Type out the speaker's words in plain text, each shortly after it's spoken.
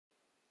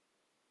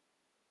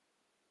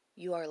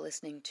You are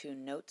listening to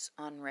Notes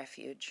on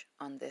Refuge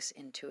on this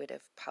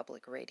intuitive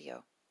public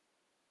radio.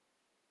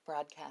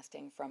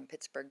 Broadcasting from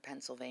Pittsburgh,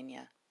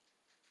 Pennsylvania,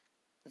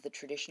 the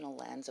traditional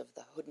lands of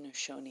the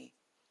Haudenosaunee,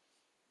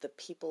 the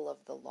people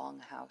of the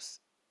Longhouse,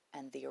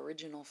 and the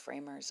original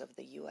framers of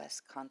the U.S.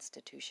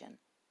 Constitution,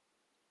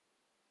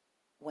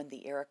 when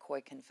the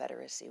Iroquois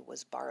Confederacy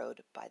was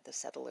borrowed by the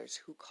settlers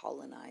who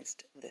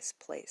colonized this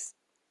place.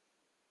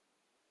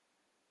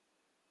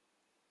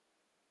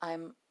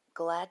 I'm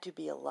glad to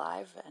be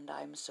alive, and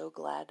I'm so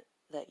glad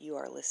that you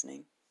are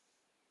listening.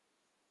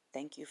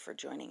 Thank you for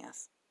joining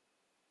us.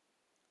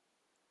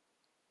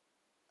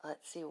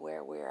 Let's see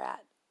where we're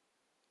at.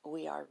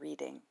 We are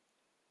reading.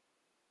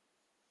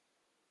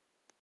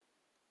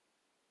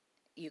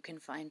 You can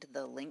find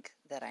the link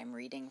that I'm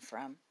reading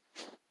from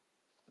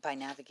by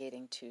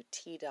navigating to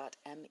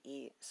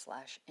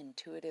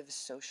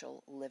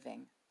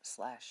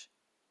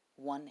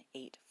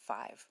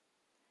t.me/intuitive-social-living/185.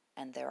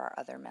 And there are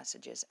other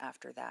messages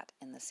after that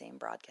in the same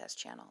broadcast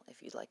channel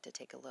if you'd like to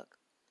take a look.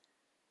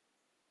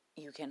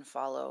 You can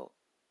follow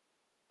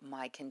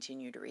my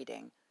continued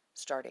reading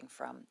starting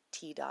from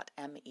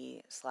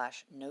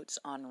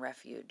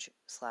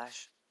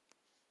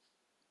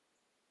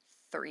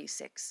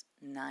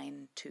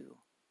t.me/notesonrefuge/3692.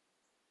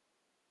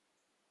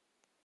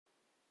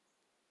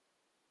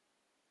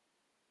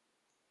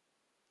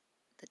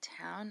 The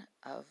town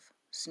of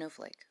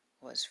Snowflake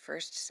was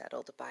first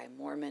settled by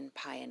Mormon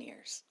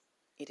pioneers.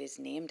 It is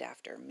named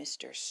after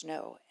Mr.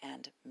 Snow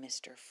and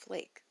Mr.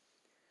 Flake.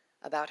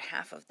 About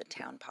half of the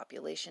town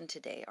population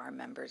today are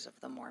members of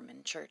the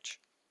Mormon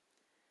Church.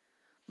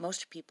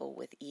 Most people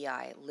with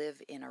EI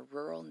live in a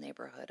rural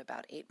neighborhood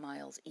about 8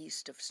 miles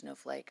east of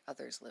Snowflake.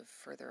 Others live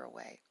further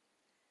away.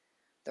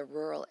 The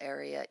rural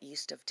area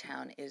east of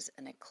town is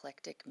an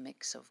eclectic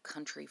mix of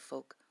country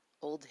folk,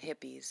 old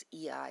hippies,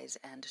 EIs,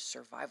 and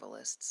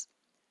survivalists.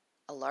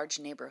 A large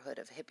neighborhood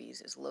of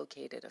hippies is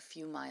located a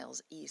few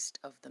miles east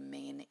of the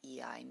main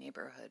EI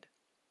neighborhood.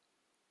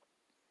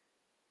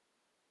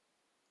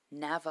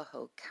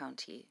 Navajo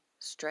County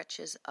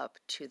stretches up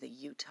to the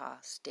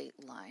Utah state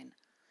line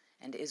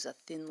and is a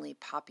thinly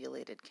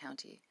populated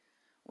county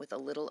with a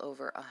little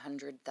over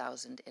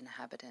 100,000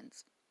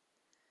 inhabitants.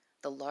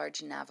 The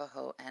large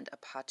Navajo and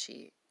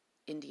Apache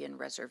Indian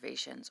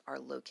reservations are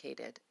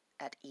located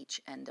at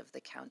each end of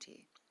the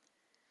county.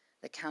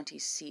 The county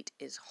seat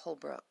is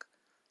Holbrook,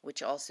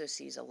 which also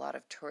sees a lot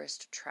of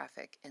tourist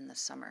traffic in the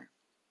summer.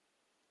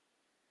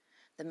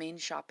 The main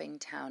shopping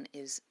town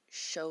is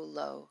Show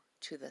Low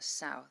to the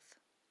south,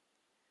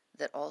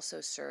 that also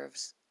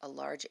serves a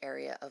large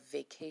area of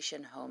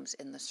vacation homes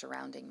in the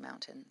surrounding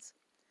mountains.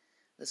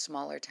 The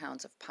smaller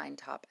towns of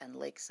Pinetop and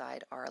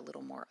Lakeside are a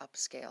little more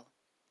upscale.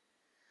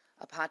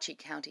 Apache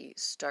County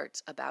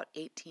starts about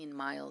 18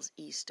 miles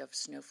east of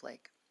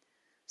Snowflake.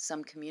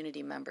 Some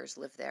community members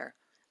live there.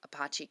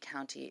 Apache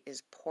County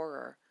is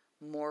poorer,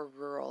 more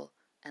rural,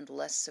 and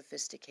less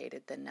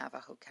sophisticated than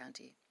Navajo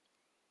County.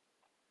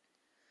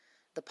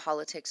 The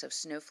politics of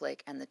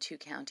Snowflake and the two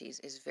counties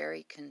is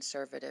very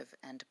conservative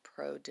and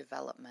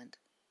pro-development.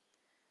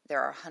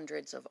 There are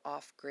hundreds of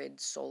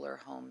off-grid solar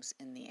homes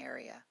in the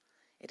area.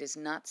 It is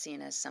not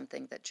seen as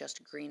something that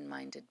just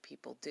green-minded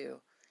people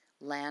do.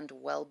 Land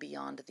well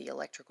beyond the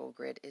electrical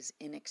grid is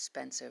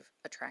inexpensive,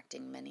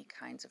 attracting many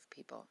kinds of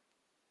people.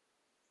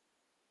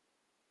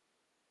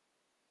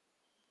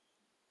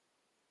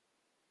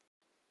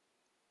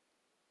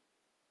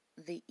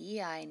 The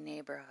EI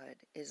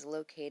neighborhood is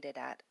located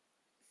at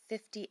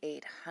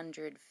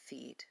 5,800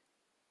 feet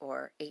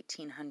or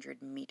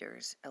 1,800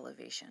 meters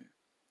elevation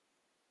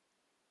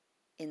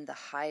in the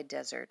high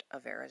desert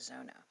of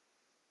Arizona.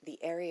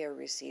 The area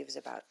receives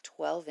about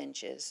 12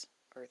 inches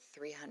or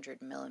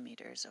 300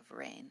 millimeters of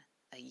rain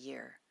a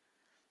year,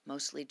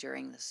 mostly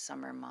during the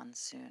summer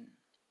monsoon.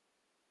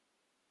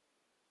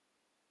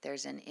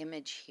 There's an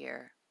image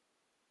here,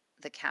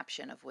 the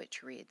caption of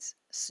which reads,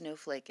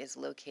 "Snowflake is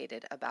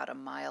located about a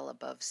mile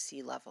above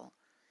sea level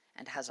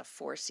and has a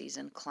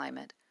 4-season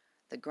climate.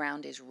 The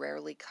ground is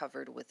rarely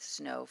covered with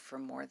snow for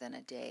more than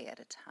a day at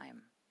a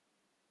time."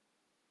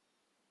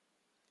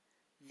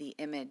 The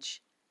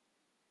image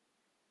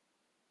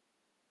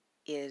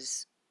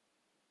is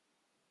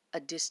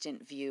a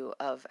distant view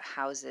of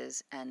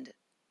houses and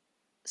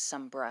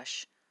some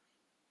brush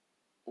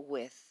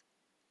with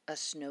a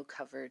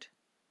snow-covered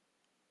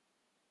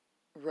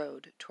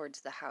road towards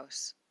the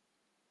house,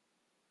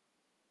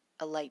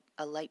 a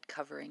light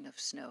covering of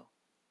snow,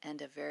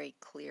 and a very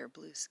clear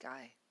blue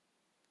sky.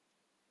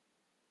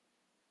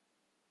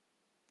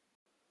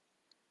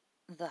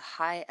 The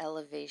high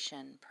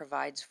elevation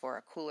provides for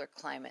a cooler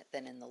climate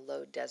than in the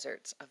low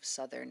deserts of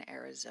southern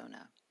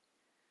Arizona.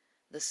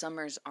 The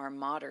summers are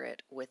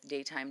moderate, with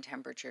daytime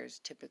temperatures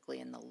typically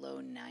in the low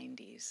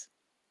 90s,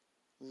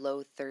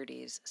 low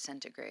 30s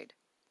centigrade.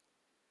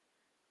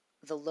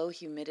 The low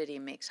humidity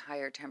makes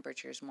higher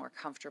temperatures more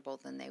comfortable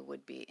than they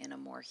would be in a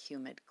more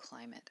humid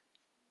climate.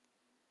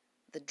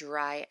 The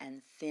dry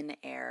and thin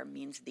air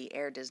means the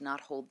air does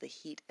not hold the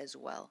heat as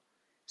well,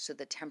 so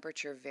the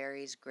temperature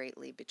varies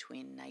greatly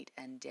between night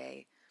and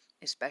day,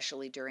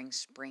 especially during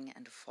spring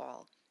and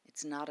fall.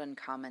 It's not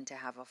uncommon to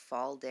have a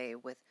fall day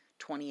with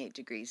 28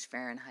 degrees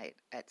Fahrenheit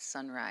at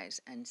sunrise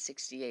and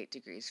 68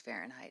 degrees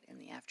Fahrenheit in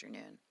the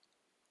afternoon,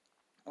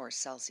 or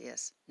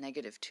Celsius,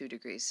 negative 2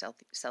 degrees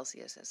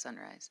Celsius at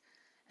sunrise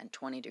and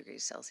 20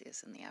 degrees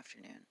Celsius in the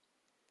afternoon.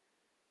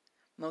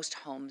 Most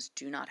homes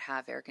do not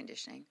have air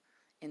conditioning.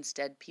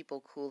 Instead,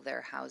 people cool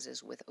their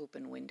houses with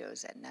open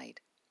windows at night.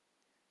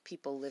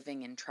 People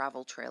living in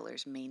travel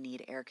trailers may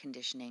need air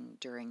conditioning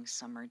during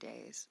summer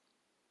days.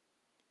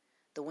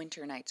 The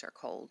winter nights are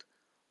cold,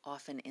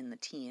 often in the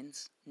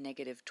teens,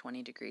 negative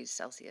 20 degrees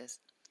Celsius,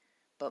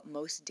 but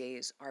most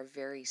days are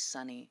very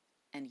sunny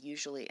and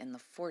usually in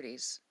the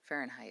 40s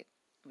Fahrenheit,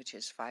 which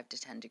is 5 to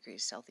 10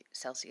 degrees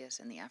Celsius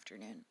in the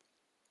afternoon.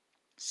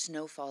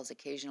 Snow falls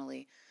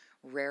occasionally,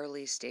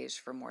 rarely stays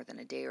for more than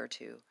a day or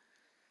two.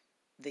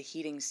 The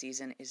heating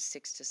season is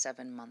 6 to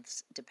 7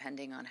 months,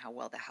 depending on how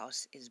well the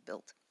house is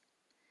built.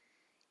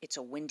 It's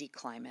a windy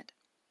climate.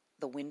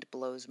 The wind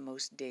blows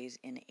most days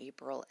in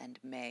April and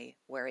May,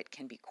 where it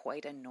can be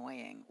quite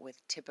annoying,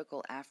 with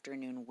typical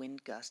afternoon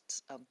wind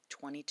gusts of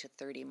 20 to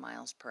 30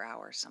 miles per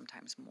hour,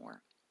 sometimes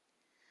more.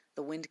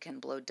 The wind can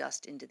blow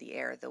dust into the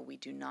air, though we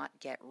do not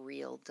get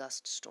real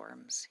dust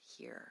storms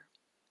here.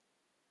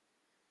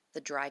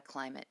 The dry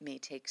climate may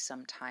take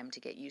some time to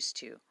get used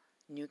to.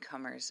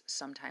 Newcomers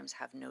sometimes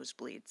have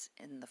nosebleeds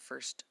in the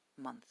first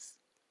months.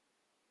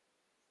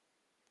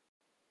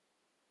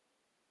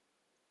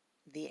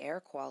 The air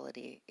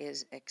quality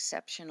is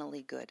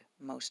exceptionally good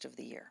most of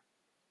the year,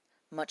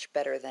 much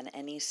better than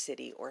any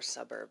city or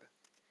suburb.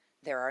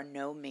 There are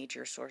no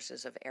major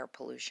sources of air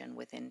pollution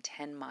within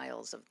 10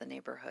 miles of the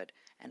neighborhood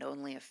and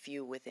only a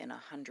few within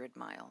 100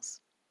 miles.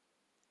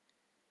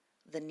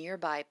 The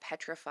nearby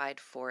Petrified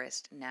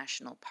Forest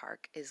National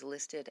Park is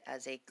listed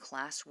as a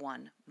Class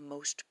 1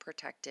 most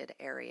protected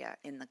area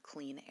in the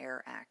Clean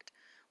Air Act,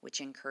 which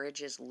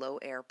encourages low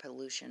air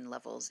pollution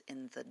levels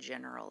in the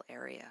general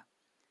area.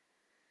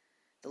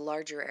 The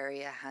larger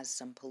area has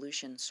some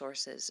pollution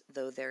sources,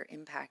 though their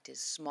impact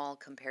is small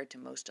compared to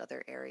most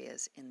other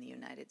areas in the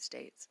United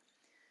States.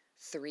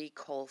 3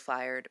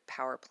 coal-fired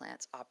power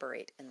plants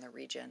operate in the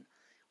region.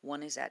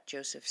 One is at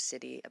Joseph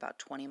City, about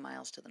 20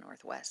 miles to the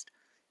northwest.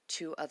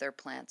 2 other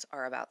plants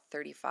are about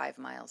 35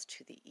 miles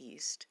to the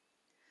east.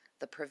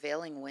 The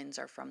prevailing winds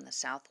are from the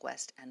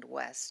southwest and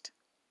west.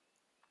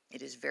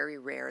 It is very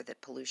rare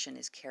that pollution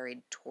is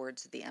carried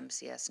towards the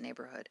MCS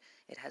neighborhood.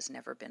 It has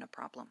never been a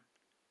problem.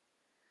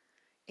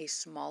 A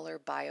smaller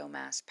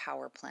biomass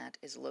power plant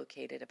is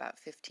located about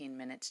 15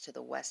 minutes to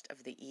the west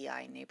of the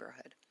EI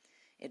neighborhood.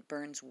 It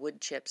burns wood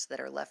chips that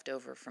are left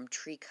over from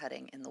tree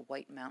cutting in the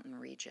White Mountain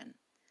region.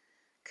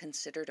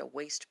 Considered a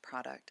waste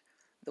product,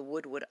 the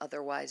wood would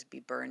otherwise be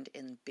burned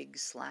in big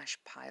slash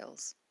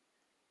piles.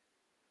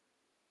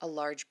 A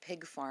large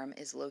pig farm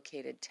is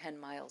located 10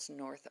 miles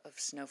north of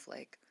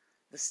Snowflake.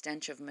 The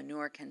stench of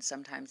manure can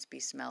sometimes be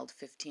smelled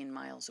 15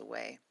 miles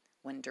away,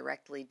 when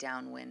directly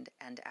downwind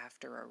and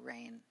after a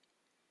rain.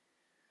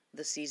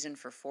 The season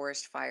for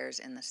forest fires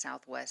in the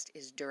southwest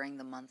is during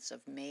the months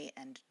of May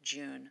and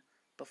June,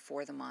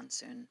 before the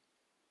monsoon.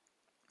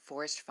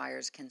 Forest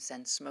fires can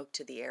send smoke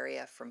to the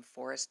area from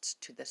forests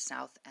to the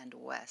south and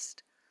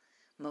west.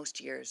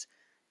 Most years,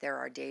 there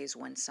are days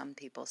when some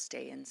people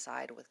stay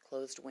inside with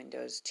closed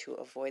windows to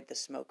avoid the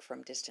smoke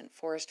from distant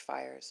forest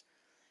fires.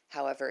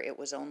 However, it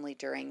was only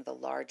during the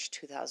large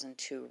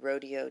 2002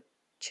 Rodeo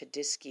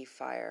Chediski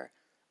fire,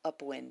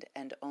 upwind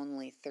and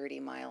only 30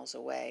 miles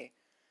away,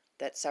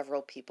 that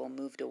several people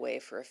moved away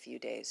for a few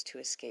days to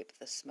escape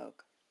the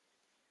smoke.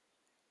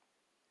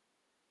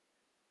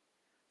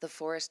 The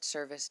Forest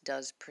Service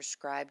does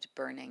prescribed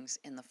burnings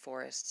in the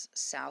forests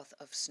south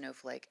of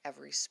Snowflake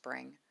every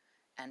spring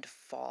and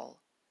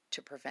fall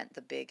to prevent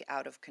the big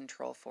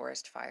out-of-control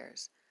forest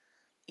fires.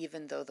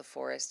 Even though the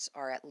forests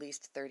are at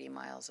least 30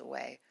 miles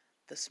away,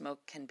 the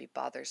smoke can be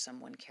bothersome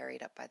when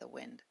carried up by the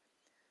wind.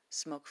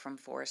 Smoke from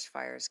forest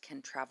fires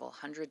can travel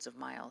hundreds of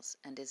miles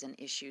and is an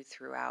issue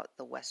throughout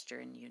the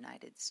western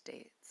United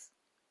States.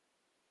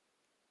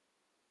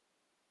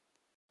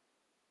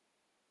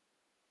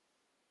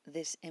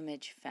 This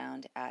image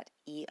found at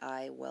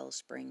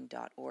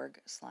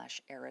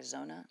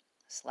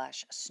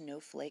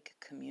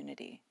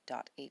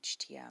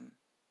eiwellspring.org/Arizona/snowflakecommunity.htm.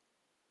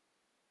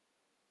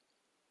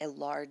 A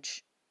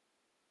large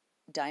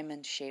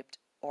diamond-shaped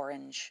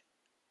orange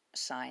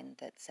sign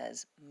that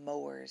says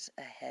mowers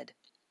ahead,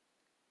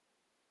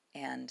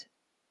 and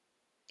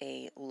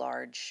a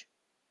large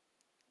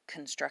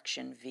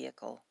construction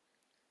vehicle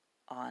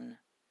on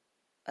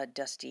a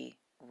dusty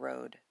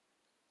road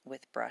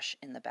with brush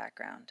in the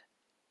background,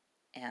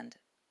 and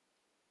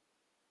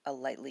a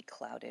lightly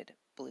clouded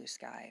blue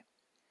sky.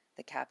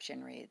 The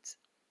caption reads,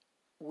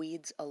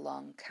 "Weeds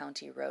along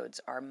county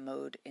roads are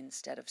mowed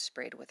instead of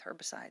sprayed with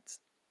herbicides."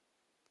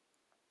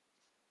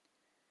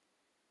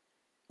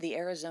 The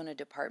Arizona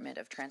Department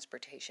of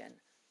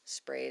Transportation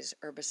sprays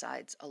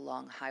herbicides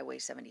along Highway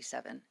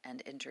 77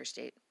 and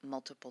Interstate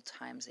multiple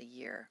times a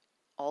year.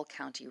 All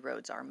county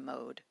roads are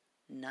mowed,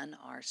 none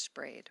are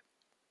sprayed.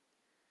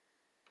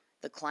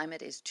 The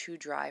climate is too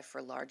dry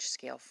for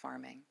large-scale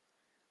farming.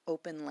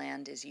 Open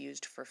land is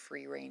used for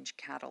free-range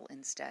cattle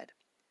instead.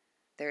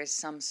 There is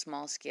some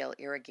small-scale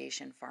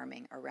irrigation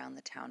farming around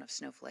the town of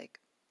Snowflake.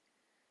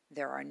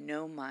 There are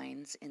no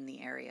mines in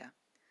the area.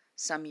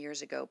 Some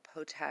years ago,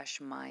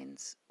 potash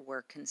mines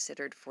were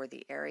considered for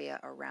the area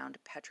around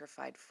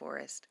petrified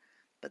forest,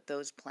 but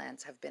those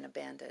plans have been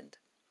abandoned.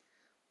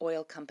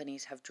 Oil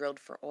companies have drilled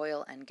for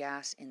oil and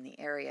gas in the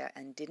area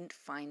and didn't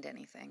find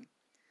anything.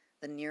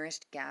 The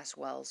nearest gas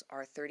wells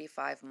are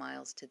 35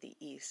 miles to the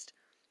east,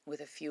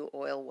 with a few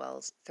oil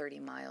wells 30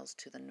 miles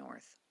to the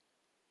north.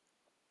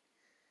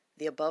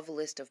 The above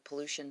list of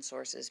pollution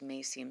sources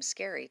may seem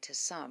scary to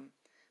some,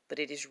 but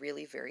it is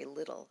really very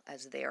little,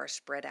 as they are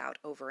spread out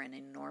over an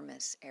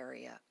enormous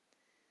area.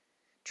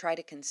 Try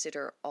to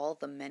consider all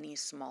the many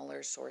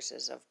smaller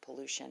sources of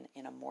pollution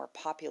in a more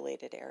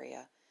populated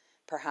area,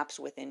 perhaps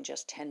within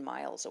just 10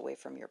 miles away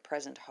from your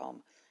present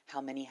home, how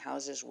many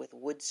houses with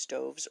wood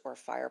stoves or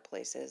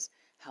fireplaces,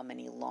 how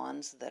many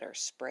lawns that are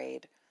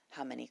sprayed,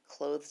 how many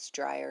clothes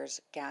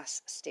dryers,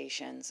 gas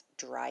stations,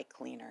 dry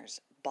cleaners,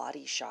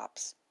 body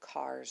shops,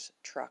 cars,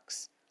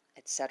 trucks,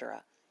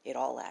 etc. It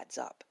all adds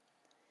up,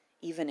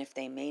 even if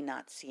they may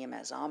not seem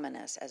as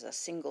ominous as a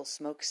single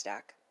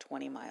smokestack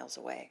 20 miles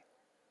away.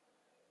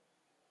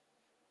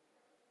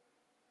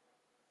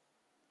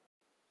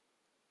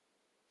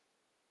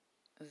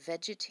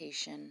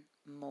 Vegetation,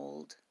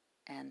 mold,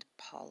 and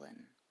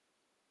pollen.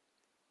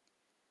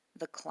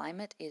 The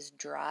climate is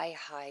dry,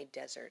 high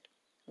desert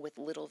with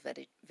little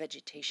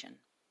vegetation.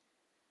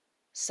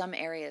 Some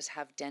areas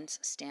have dense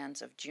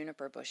stands of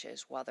juniper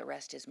bushes, while the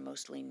rest is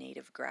mostly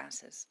native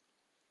grasses.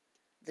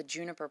 The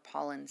juniper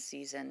pollen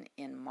season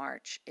in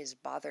March is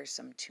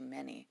bothersome to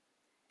many,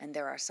 and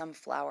there are some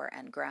flower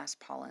and grass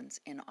pollens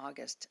in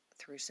August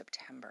through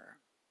September.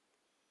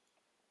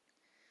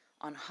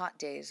 On hot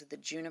days, the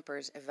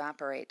junipers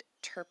evaporate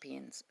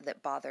terpenes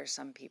that bother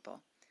some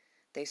people.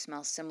 They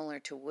smell similar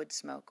to wood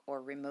smoke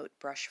or remote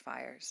brush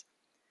fires.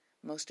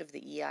 Most of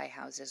the EI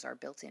houses are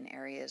built in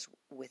areas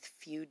with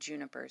few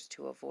junipers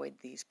to avoid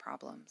these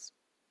problems.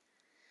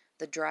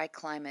 The dry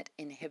climate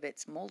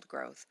inhibits mold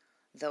growth,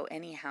 though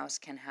any house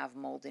can have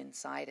mold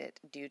inside it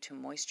due to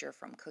moisture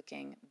from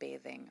cooking,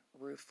 bathing,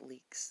 roof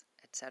leaks,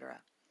 etc.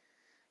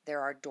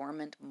 There are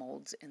dormant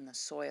molds in the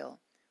soil,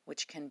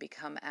 which can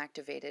become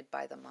activated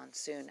by the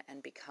monsoon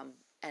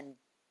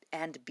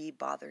and be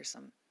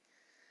bothersome.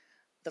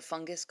 The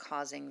fungus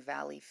causing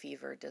valley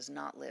fever does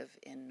not live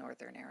in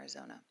northern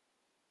Arizona.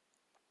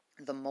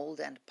 The mold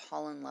and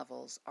pollen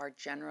levels are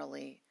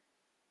generally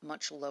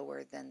much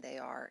lower than they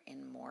are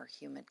in more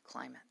humid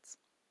climates.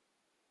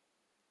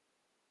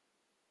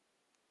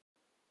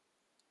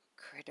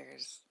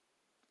 Critters.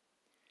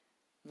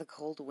 The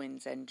cold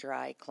winds and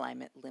dry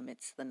climate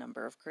limits the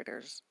number of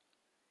critters.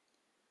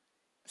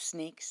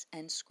 Snakes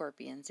and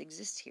scorpions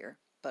exist here,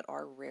 but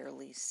are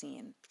rarely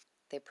seen.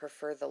 They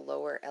prefer the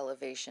lower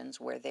elevations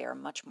where they are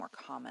much more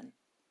common.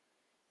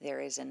 There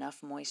is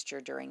enough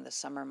moisture during the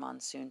summer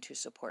monsoon to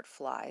support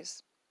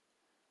flies,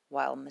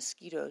 while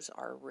mosquitoes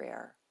are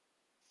rare.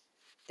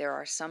 There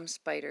are some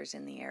spiders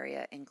in the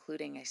area,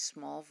 including a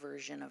small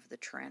version of the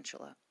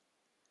tarantula.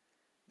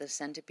 The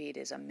centipede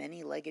is a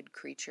many-legged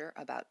creature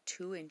about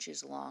 2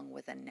 inches long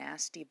with a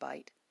nasty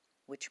bite,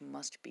 which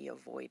must be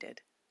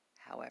avoided,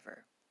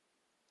 however.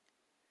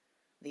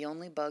 The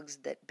only bugs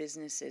that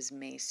businesses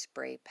may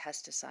spray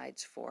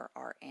pesticides for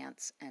are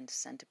ants and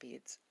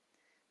centipedes.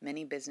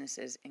 Many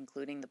businesses,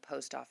 including the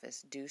post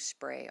office, do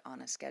spray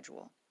on a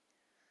schedule.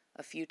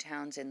 A few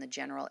towns in the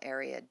general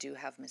area do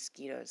have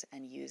mosquitoes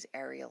and use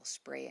aerial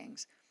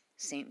sprayings,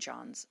 St.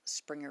 John's,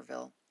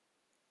 Springerville,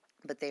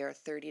 but they are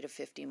 30 to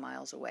 50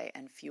 miles away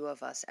and few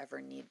of us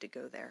ever need to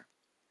go there.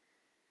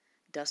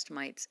 Dust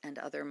mites and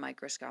other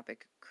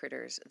microscopic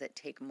critters that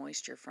take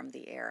moisture from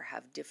the air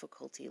have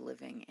difficulty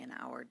living in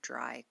our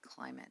dry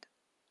climate.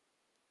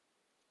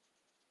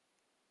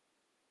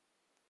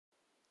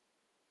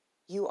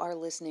 You are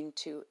listening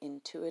to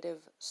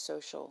Intuitive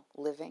Social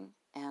Living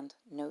and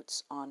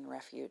Notes on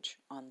Refuge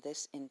on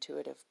this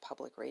Intuitive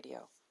Public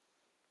Radio.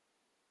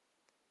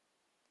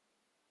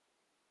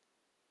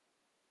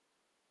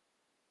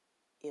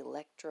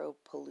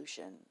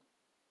 Electropollution.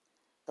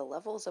 The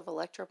levels of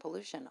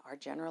electropollution are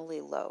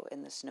generally low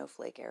in the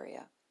Snowflake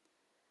area.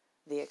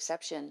 The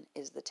exception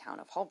is the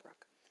town of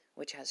Holbrook,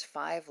 which has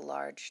 5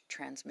 large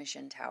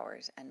transmission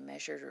towers and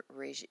measured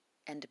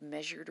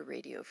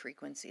radio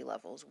frequency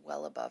levels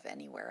well above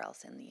anywhere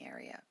else in the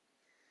area.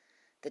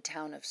 The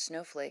town of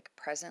Snowflake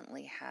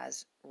presently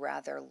has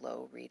rather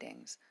low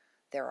readings.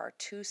 There are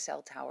 2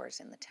 cell towers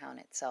in the town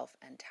itself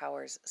and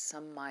towers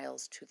some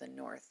miles to the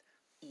north,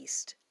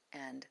 east,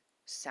 and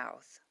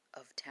south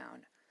of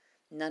town.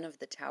 None of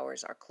the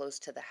towers are close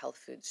to the health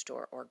food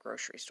store or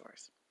grocery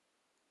stores.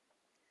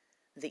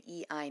 The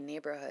EI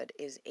neighborhood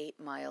is 8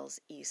 miles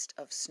east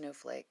of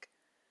Snowflake.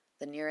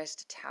 The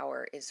nearest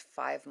tower is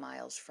 5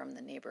 miles from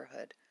the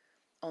neighborhood.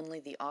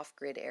 Only the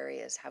off-grid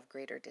areas have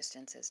greater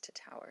distances to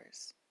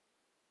towers.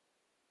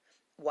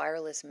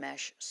 Wireless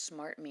mesh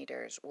smart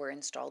meters were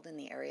installed in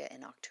the area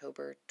in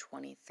October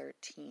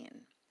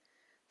 2013.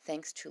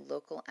 Thanks to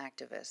local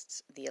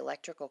activists, the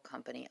electrical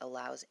company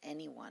allows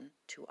anyone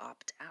to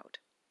opt out.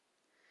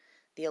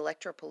 The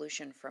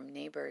electropollution from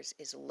neighbors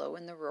is low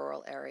in the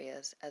rural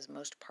areas as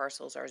most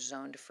parcels are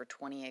zoned for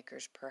 20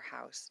 acres per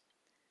house.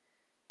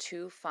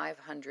 2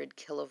 500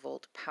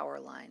 kilovolt power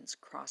lines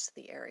cross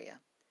the area.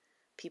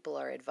 People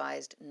are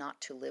advised not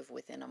to live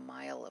within a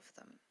mile of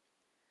them.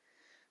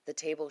 The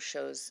table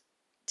shows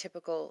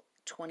typical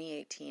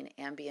 2018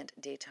 ambient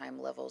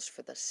daytime levels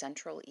for the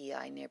central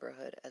EI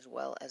neighborhood as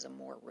well as a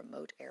more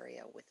remote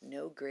area with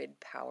no grid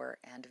power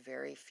and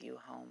very few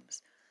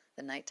homes.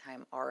 The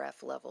nighttime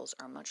RF levels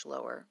are much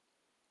lower.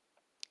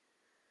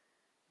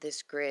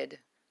 This grid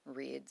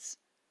reads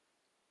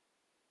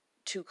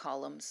 2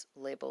 columns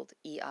labeled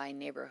EI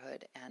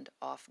neighborhood and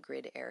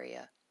off-grid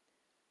area,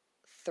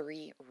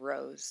 3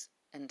 rows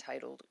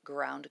entitled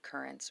ground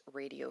currents,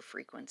 radio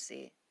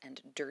frequency, and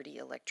dirty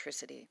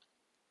electricity.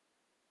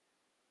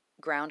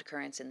 Ground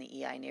currents in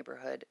the EI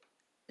neighborhood,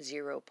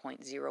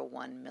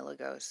 0.01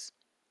 milligauss.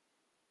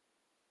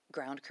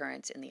 Ground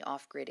currents in the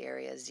off-grid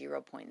area,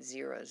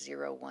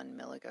 0.001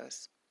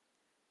 milligauss.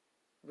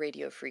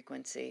 Radio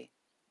frequency,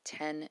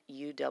 10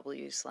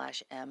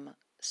 UW/M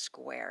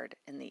squared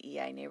in the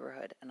EI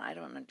neighborhood, and I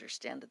don't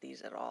understand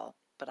these at all,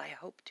 but I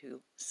hope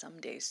to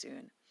someday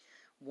soon.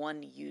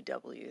 1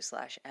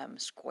 UW/M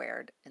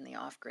squared in the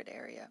off-grid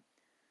area.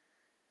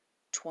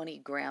 20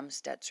 gram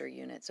Stetzer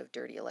units of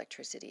dirty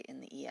electricity in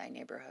the EI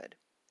neighborhood.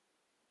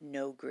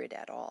 No grid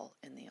at all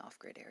in the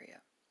off-grid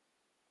area.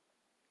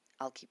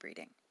 I'll keep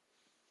reading.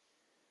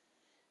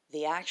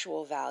 The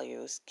actual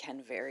values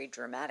can vary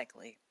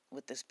dramatically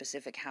with the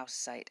specific house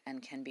site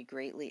and can be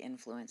greatly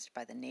influenced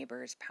by the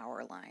neighbor's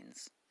power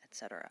lines,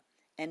 etc.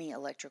 Any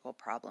electrical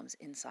problems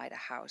inside a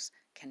house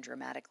can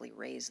dramatically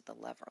raise the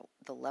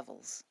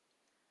levels.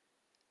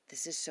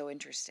 This is so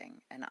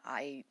interesting, and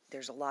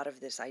there's a lot of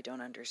this I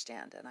don't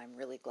understand, and I'm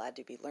really glad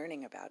to be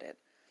learning about it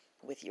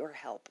with your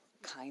help,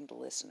 kind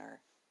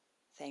listener.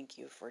 Thank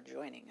you for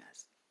joining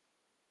us.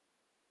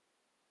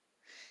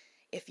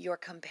 If you're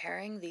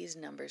comparing these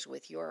numbers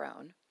with your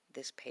own,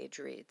 this page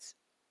reads,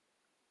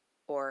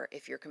 or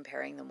if you're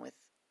comparing them with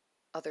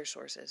other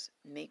sources,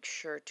 make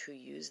sure to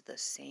use the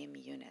same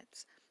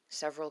units.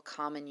 Several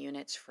common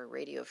units for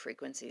radio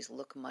frequencies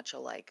look much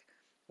alike.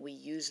 We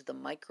use the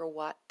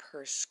microwatt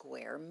per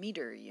square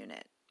meter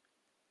unit.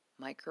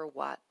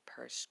 Microwatt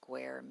per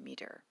square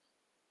meter.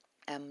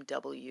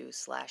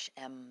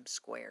 MW/M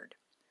squared.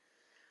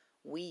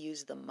 We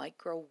use the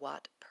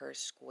microwatt per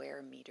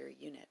square meter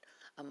unit.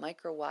 A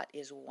microwatt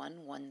is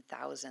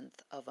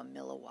 1/1000th of a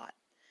milliwatt,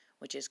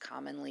 which is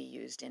commonly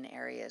used in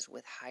areas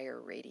with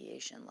higher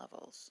radiation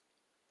levels.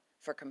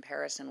 For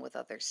comparison with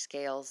other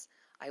scales,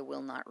 I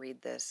will not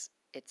read this.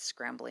 It's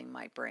scrambling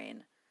my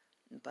brain,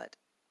 but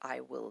I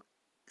will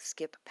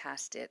skip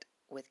past it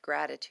with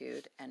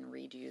gratitude and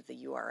read you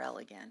the URL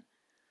again.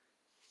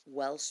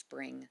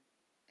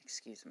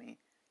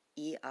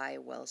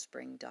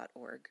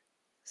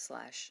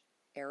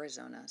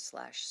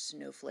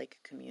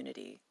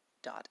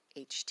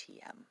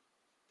 eiwellspring.org/Arizona/snowflakecommunity.htm.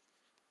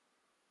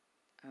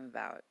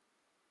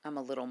 I'm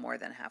a little more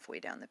than halfway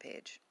down the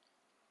page.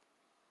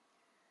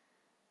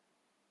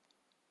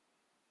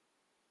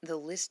 The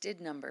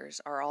listed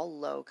numbers are all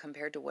low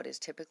compared to what is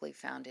typically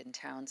found in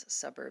towns,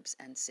 suburbs,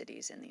 and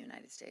cities in the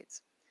United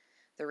States.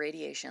 The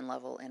radiation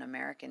level in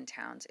American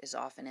towns is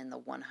often in the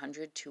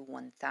 100 to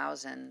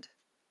 1000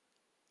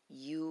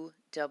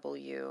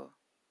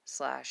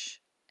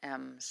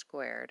 UW/M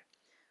squared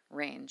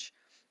range,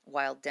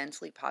 while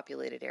densely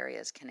populated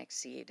areas can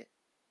exceed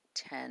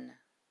 10.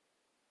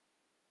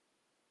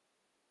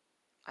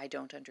 I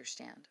don't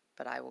understand,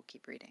 but I will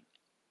keep reading.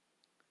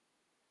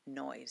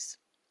 Noise.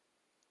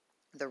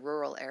 The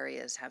rural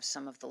areas have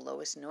some of the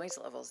lowest noise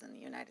levels in the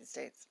United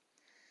States,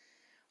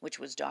 which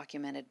was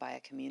documented by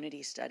a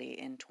community study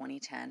in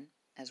 2010,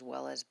 as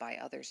well as by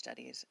other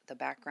studies. The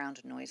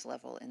background noise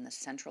level in the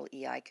central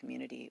EI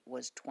community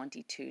was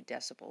 22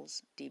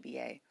 decibels,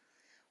 dBA,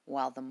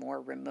 while the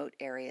more remote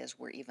areas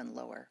were even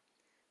lower.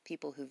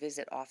 People who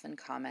visit often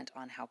comment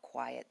on how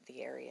quiet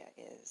the area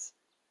is.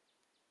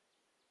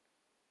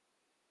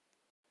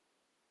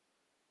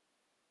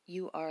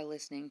 You are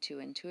listening to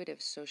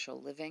Intuitive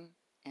Social Living,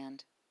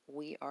 and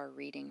we are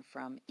reading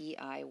from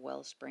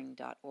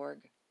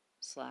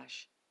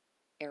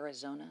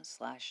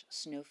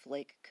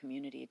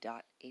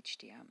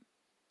eiwellspring.org/Arizona/snowflakecommunity.htm.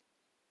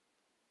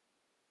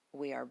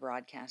 We are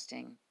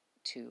broadcasting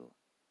to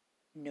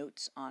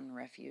Notes on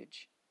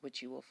Refuge,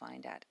 which you will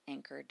find at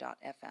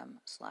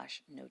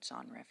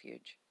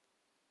anchor.fm/notesonrefuge.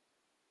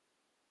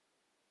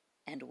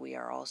 And we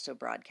are also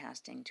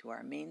broadcasting to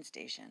our main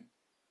station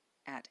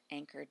at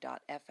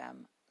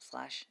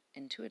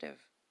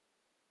anchor.fm/intuitive.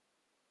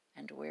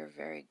 And we're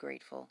very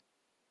grateful,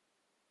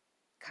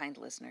 kind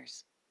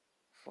listeners,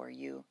 for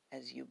you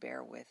as you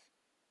bear with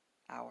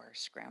our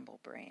scramble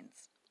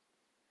brains.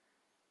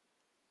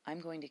 I'm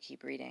going to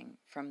keep reading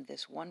from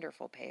this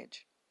wonderful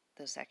page.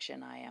 The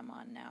section I am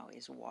on now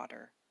is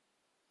water.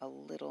 a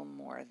little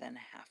more than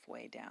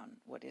halfway down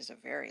what is a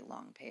very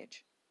long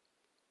page.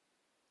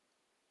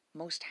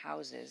 Most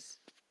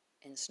houses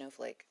in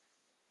Snowflake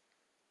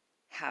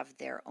have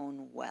their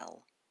own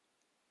well,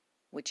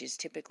 which is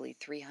typically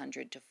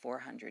 300 to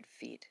 400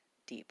 feet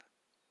deep,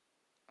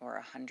 or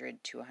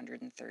 100 to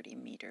 130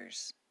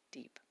 meters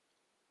deep.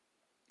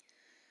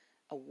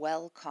 A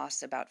well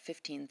costs about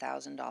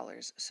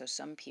 $15,000, so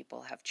some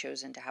people have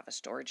chosen to have a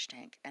storage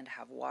tank and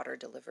have water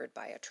delivered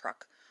by a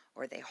truck,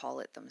 or they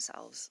haul it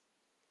themselves.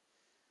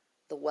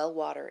 The well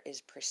water is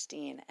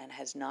pristine and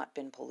has not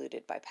been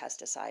polluted by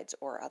pesticides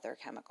or other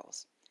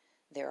chemicals.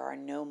 There are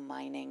no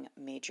mining,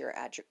 major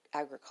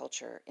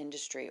agriculture,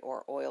 industry,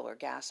 or oil or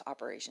gas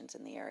operations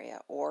in the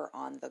area or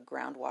on the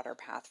groundwater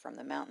path from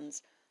the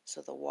mountains,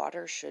 so the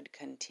water should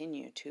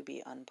continue to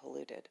be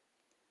unpolluted.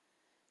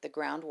 The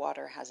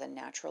groundwater has a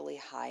naturally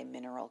high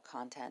mineral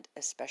content,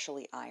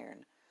 especially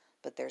iron,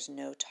 but there's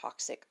no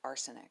toxic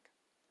arsenic.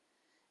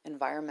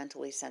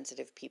 Environmentally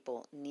sensitive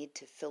people need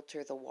to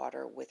filter the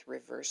water with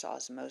reverse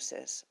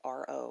osmosis,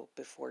 RO,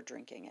 before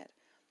drinking it.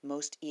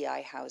 Most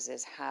EI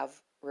houses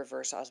have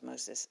reverse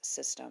osmosis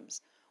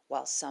systems,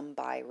 while some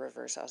buy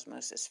reverse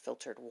osmosis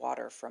filtered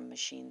water from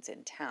machines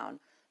in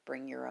town.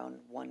 Bring your own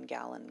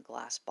 1-gallon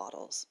glass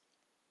bottles.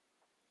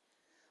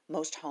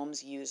 Most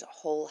homes use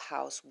whole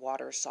house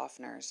water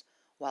softeners,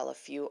 while a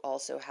few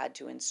also had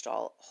to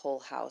install whole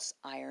house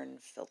iron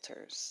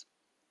filters.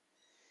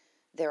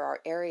 There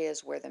are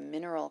areas where the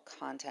mineral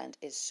content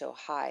is so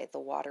high the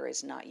water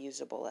is not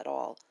usable at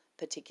all,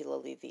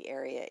 particularly the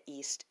area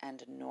east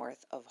and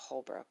north of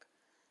Holbrook.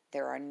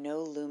 There are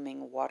no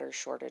looming water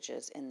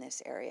shortages in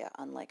this area,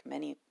 unlike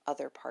many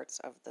other parts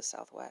of the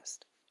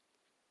Southwest.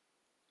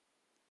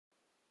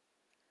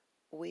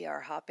 We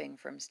are hopping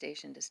from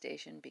station to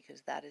station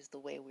because that is the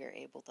way we are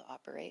able to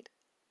operate.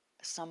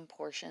 Some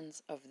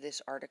portions of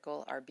this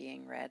article are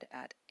being read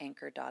at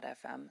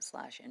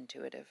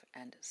anchor.fm/intuitive,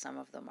 and some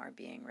of them are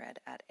being read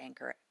at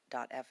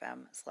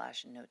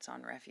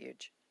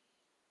anchor.fm/notesonrefuge.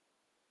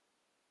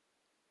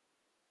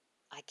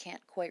 I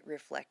can't quite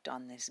reflect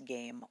on this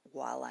game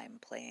while I'm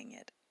playing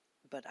it,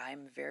 but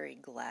I'm very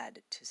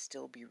glad to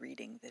still be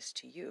reading this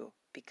to you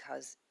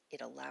because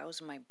it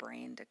allows my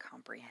brain to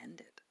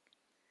comprehend it.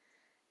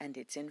 And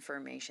it's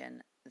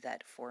information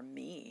that for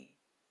me,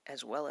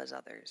 as well as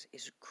others,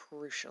 is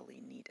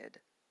crucially needed.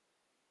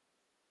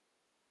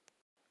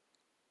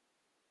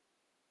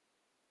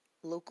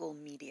 Local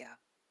media.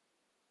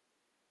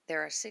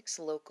 There are 6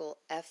 local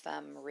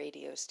FM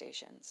radio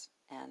stations,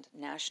 and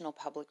National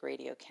Public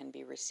Radio can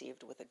be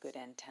received with a good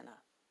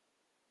antenna.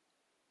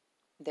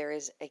 There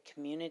is a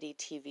community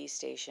TV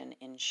station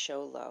in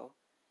Show Low,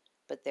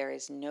 but there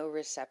is no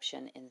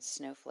reception in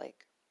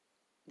Snowflake.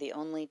 The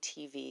only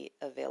TV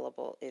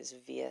available is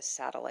via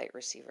satellite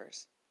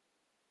receivers.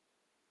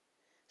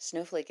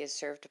 Snowflake is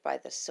served by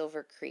the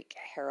Silver Creek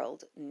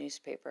Herald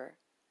newspaper,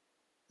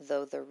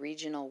 though the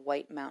regional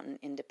White Mountain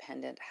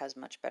Independent has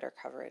much better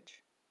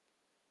coverage.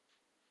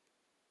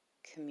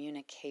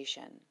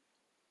 Communication.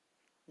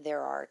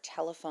 There are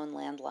telephone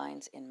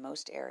landlines in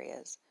most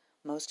areas.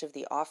 Most of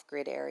the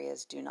off-grid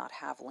areas do not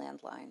have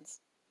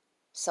landlines.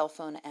 Cell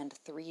phone and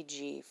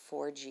 3G,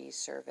 4G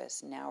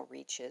service now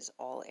reaches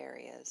all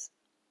areas.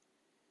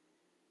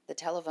 The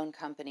telephone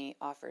company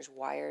offers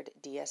wired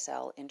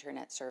DSL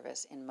internet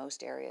service in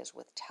most areas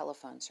with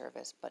telephone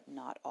service, but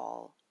not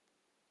all.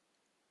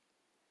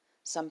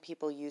 Some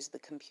people use the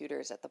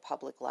computers at the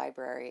public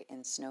library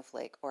in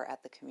Snowflake or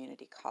at the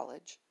community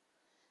college.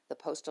 The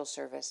Postal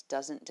Service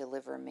doesn't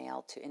deliver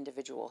mail to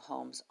individual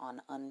homes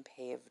on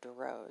unpaved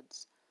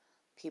roads.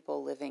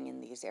 People living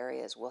in these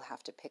areas will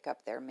have to pick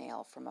up their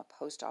mail from a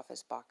post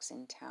office box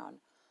in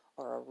town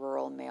or a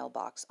rural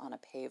mailbox on a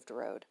paved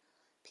road.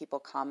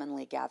 People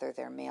commonly gather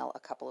their mail a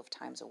couple of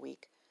times a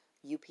week.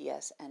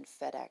 UPS and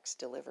FedEx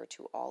deliver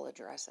to all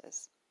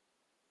addresses.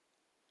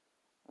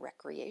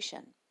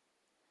 Recreation.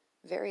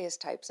 Various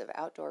types of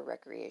outdoor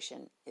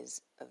recreation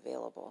is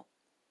available.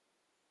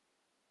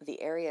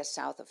 The area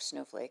south of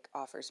Snowflake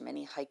offers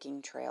many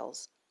hiking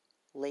trails,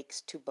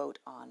 lakes to boat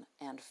on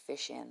and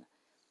fish in,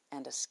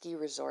 and a ski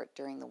resort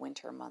during the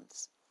winter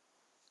months.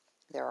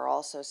 There are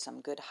also some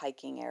good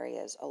hiking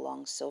areas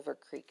along Silver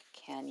Creek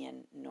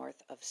Canyon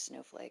north of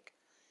Snowflake.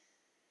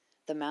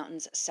 The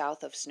mountains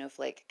south of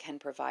Snowflake can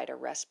provide a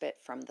respite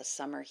from the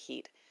summer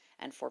heat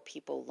and for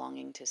people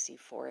longing to see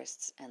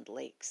forests and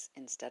lakes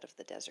instead of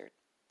the desert.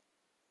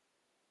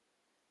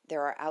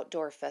 There are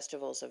outdoor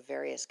festivals of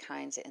various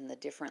kinds in the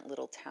different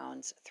little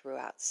towns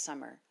throughout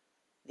summer.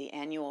 The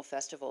annual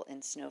festival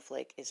in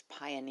Snowflake is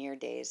Pioneer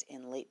Days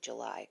in late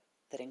July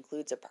that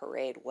includes a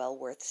parade well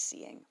worth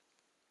seeing.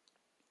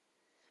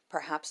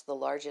 Perhaps the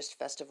largest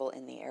festival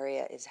in the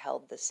area is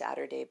held the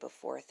Saturday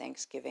before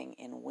Thanksgiving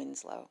in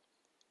Winslow.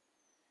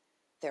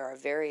 There are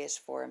various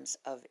forms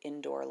of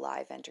indoor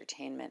live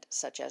entertainment,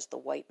 such as the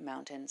White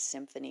Mountain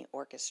Symphony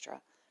Orchestra,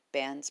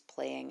 bands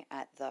playing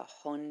at the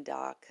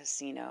Honda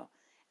Casino,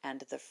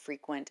 and the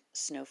frequent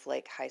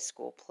Snowflake High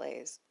School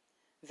plays.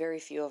 Very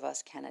few of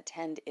us can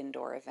attend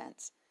indoor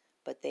events,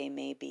 but they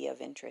may be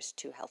of interest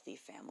to healthy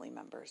family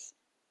members.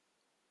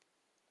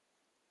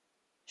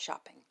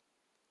 Shopping.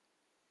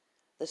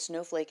 The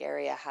Snowflake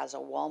area has a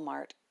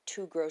Walmart,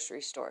 2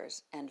 grocery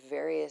stores, and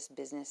various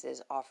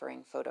businesses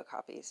offering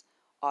photocopies,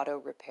 auto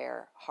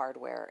repair,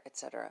 hardware,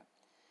 etc.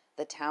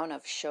 The town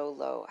of Show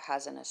Low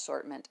has an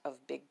assortment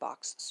of big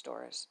box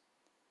stores.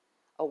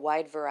 A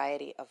wide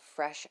variety of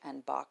fresh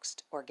and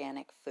boxed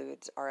organic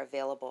foods are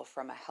available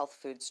from a health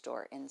food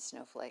store in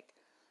Snowflake.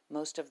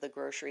 Most of the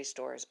grocery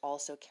stores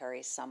also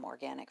carry some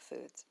organic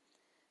foods.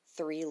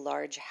 3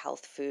 large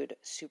health food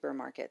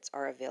supermarkets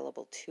are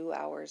available 2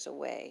 hours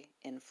away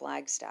in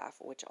Flagstaff,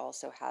 which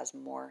also has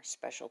more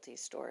specialty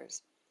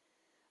stores.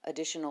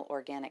 Additional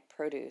organic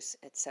produce,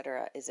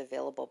 etc., is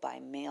available by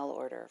mail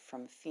order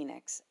from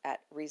Phoenix at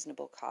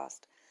reasonable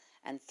cost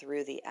and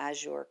through the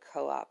Azure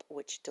Co-op,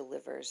 which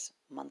delivers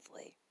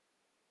monthly.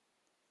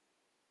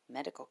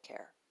 Medical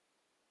care.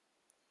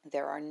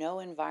 There are no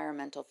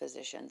environmental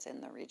physicians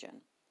in the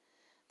region.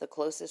 The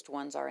closest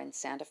ones are in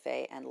Santa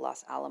Fe and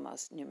Los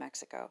Alamos, New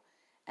Mexico,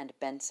 and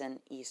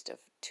Benson, east of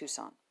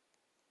Tucson.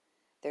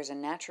 There's a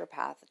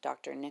naturopath,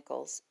 Dr.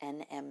 Nichols,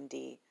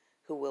 NMD,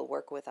 who will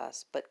work with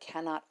us but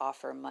cannot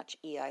offer much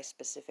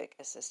EI-specific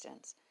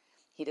assistance.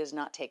 He does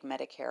not take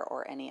Medicare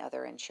or any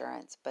other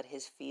insurance, but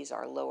his fees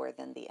are lower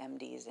than the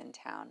MDs in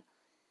town.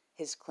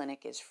 His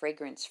clinic is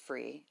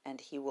fragrance-free,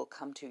 and he will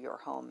come to your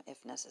home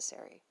if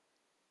necessary.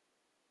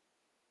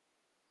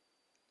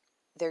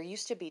 There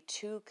used to be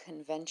 2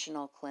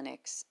 conventional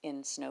clinics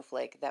in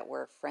Snowflake that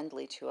were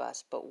friendly to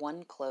us, but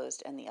one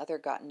closed and the other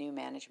got new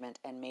management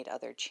and made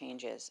other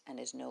changes and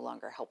is no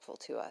longer helpful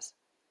to us.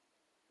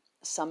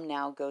 Some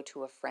now go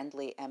to a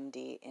friendly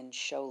MD in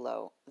Show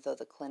Low, though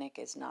the clinic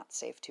is not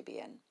safe to be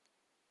in.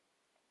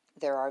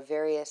 There are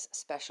various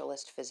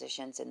specialist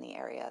physicians in the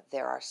area.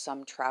 There are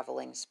some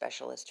traveling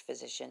specialist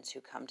physicians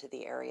who come to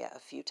the area a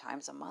few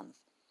times a month.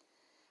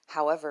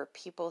 However,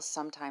 people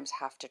sometimes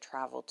have to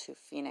travel to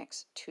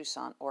Phoenix,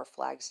 Tucson, or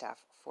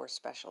Flagstaff for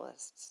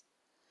specialists.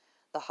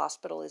 The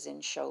hospital is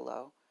in Show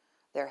Low.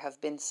 There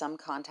have been some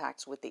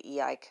contacts with the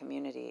EI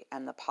community,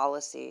 and the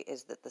policy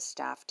is that the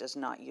staff does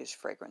not use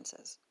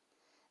fragrances.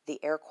 The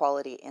air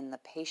quality in the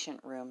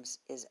patient rooms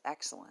is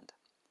excellent.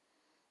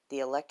 The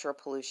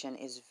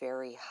electropollution is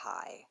very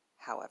high,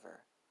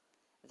 however.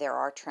 There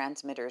are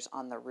transmitters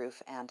on the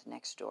roof and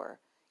next door.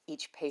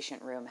 Each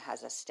patient room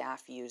has a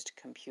staff-used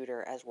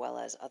computer as well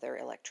as other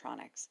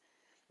electronics.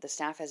 The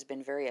staff has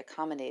been very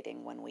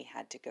accommodating when we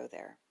had to go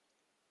there.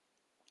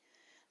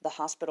 The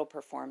hospital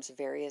performs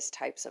various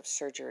types of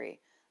surgery,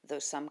 though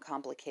some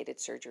complicated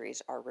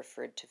surgeries are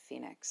referred to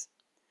Phoenix.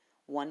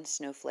 One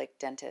Snowflake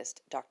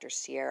dentist, Dr.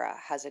 Sierra,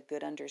 has a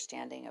good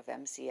understanding of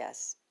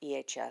MCS,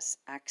 EHS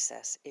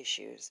access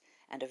issues,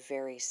 and a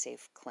very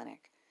safe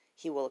clinic.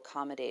 He will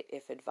accommodate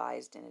if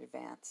advised in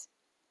advance.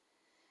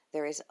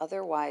 There is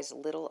otherwise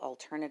little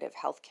alternative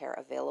health care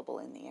available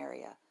in the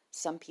area.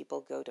 Some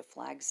people go to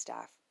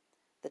Flagstaff.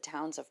 The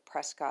towns of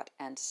Prescott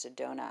and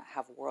Sedona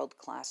have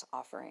world-class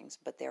offerings,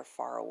 but they're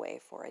far away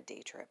for a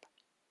day trip.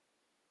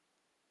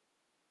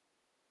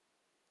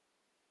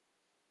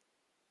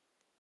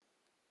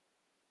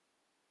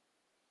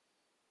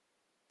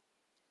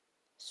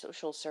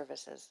 Social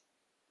services.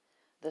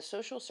 The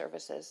social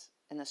services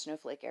in the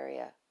Snowflake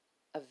area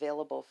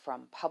available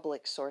from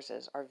public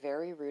sources are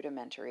very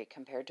rudimentary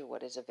compared to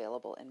what is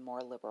available in more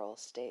liberal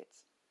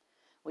states.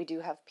 We do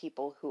have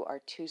people who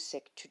are too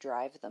sick to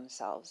drive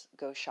themselves,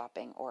 go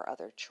shopping, or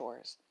other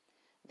chores.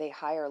 They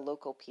hire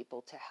local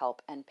people to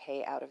help and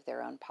pay out of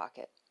their own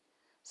pocket.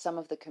 Some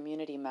of the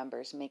community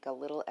members make a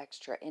little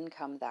extra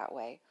income that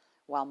way,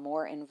 while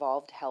more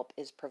involved help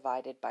is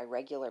provided by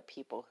regular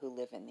people who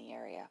live in the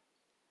area.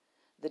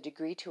 The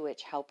degree to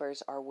which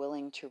helpers are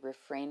willing to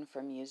refrain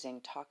from using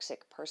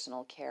toxic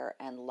personal care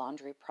and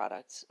laundry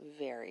products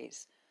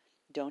varies.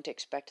 Don't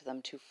expect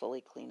them to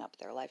fully clean up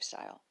their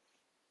lifestyle.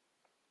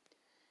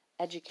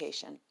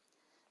 Education.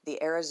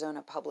 The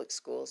Arizona public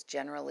schools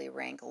generally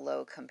rank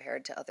low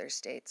compared to other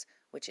states,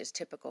 which is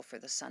typical for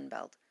the Sun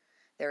Belt.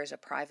 There is a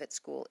private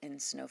school in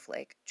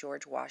Snowflake,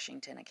 George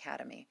Washington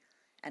Academy,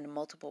 and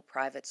multiple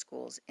private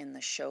schools in the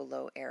Show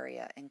Low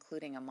area,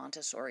 including a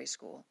Montessori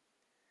school.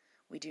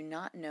 We do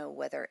not know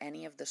whether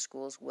any of the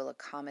schools will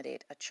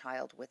accommodate a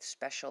child with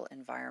special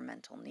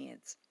environmental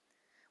needs.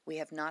 We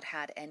have not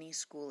had any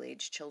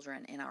school-age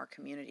children in our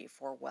community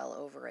for well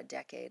over a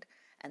decade,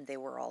 and they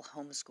were all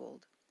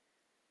homeschooled.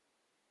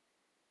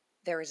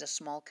 There is a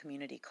small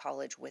community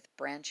college with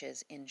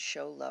branches in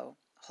Show Low,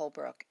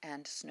 Holbrook,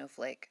 and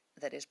Snowflake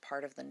that is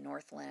part of the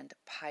Northland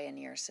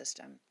Pioneer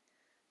System.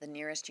 The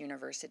nearest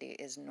university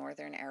is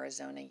Northern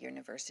Arizona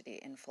University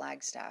in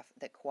Flagstaff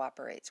that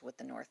cooperates with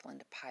the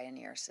Northland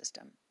Pioneer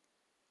System.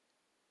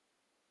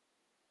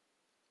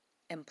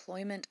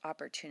 Employment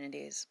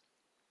opportunities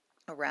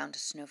around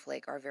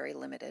Snowflake are very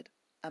limited.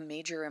 A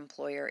major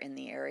employer in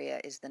the area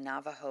is the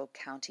Navajo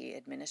County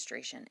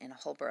Administration in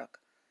Holbrook.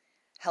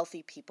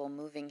 Healthy people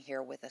moving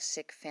here with a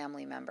sick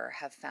family member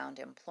have found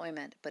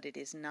employment, but it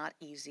is not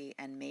easy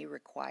and may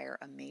require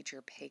a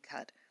major pay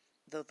cut.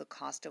 though the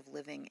cost of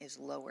living is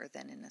lower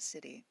than in a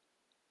city.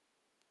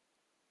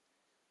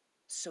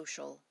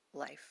 Social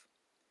life.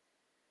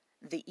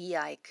 The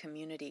EI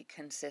community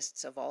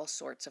consists of all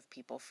sorts of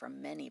people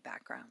from many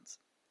backgrounds.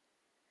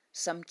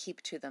 Some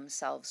keep to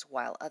themselves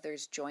while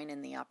others join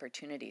in the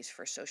opportunities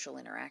for social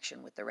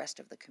interaction with the rest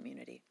of the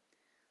community.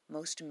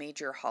 Most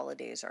major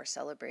holidays are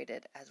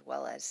celebrated, as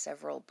well as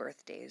several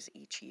birthdays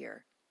each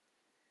year.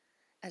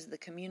 As the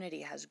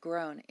community has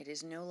grown, it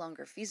is no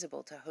longer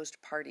feasible to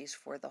host parties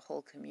for the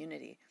whole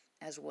community,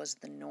 as was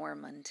the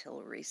norm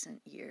until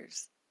recent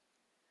years.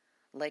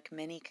 Like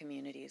many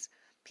communities,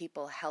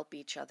 people help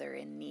each other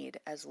in need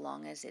as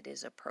long as it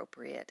is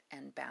appropriate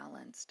and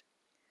balanced.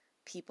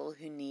 People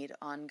who need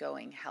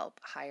ongoing help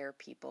hire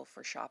people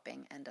for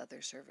shopping and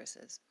other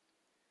services.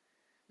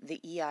 The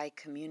EI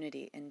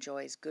community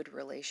enjoys good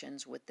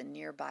relations with the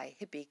nearby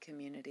hippie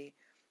community,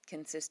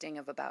 consisting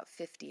of about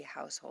 50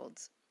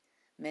 households.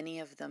 Many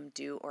of them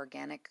do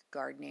organic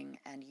gardening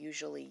and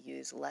usually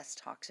use less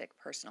toxic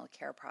personal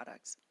care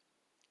products.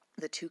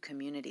 The two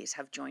communities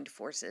have joined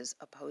forces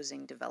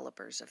opposing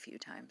developers a few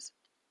times.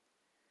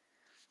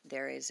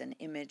 There is an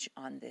image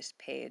on this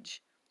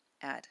page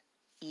at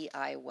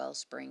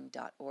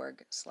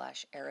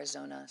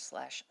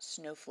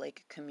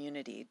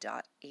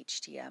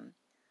eiwellspring.org/Arizona/snowflakecommunity.htm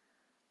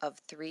of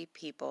three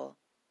people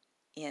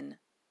in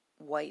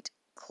white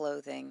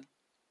clothing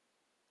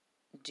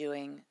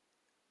doing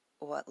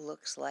what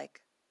looks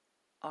like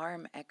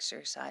arm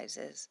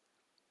exercises.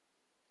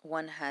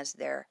 One has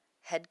their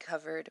head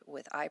covered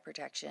with eye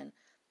protection,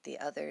 the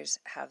others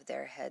have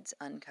their heads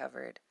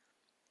uncovered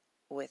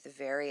with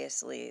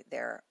variously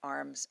their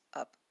arms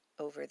up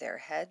over their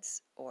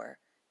heads or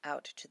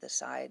out to the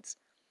sides,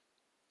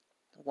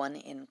 one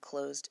in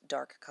closed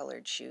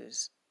dark-colored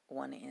shoes,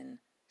 one in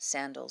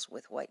sandals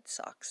with white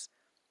socks,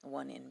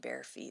 one in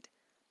bare feet,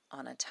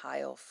 on a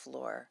tile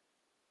floor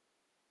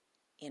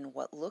in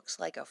what looks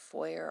like a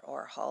foyer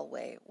or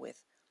hallway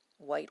with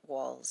white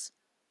walls,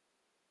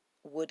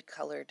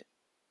 wood-colored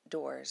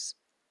doors,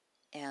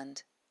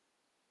 and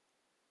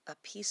a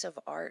piece of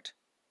art,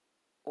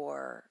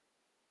 or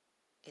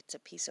it's a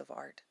piece of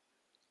art.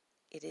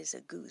 It is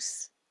a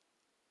goose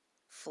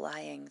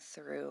flying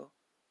through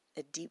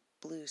a deep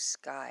blue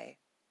sky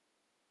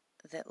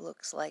that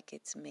looks like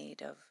it's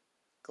made of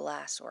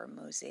glass or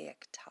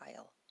mosaic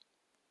tile.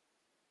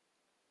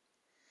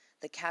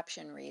 The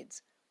caption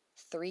reads,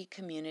 3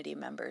 community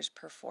members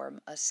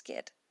perform a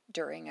skit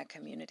during a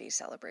community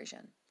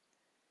celebration.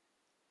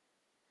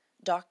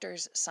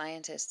 Doctors,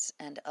 scientists,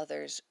 and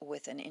others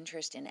with an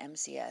interest in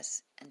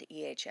MCS and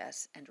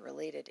EHS and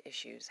related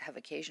issues have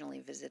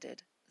occasionally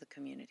visited the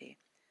community.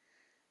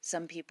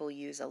 Some people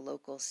use a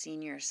local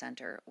senior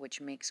center,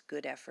 which makes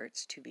good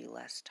efforts to be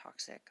less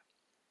toxic.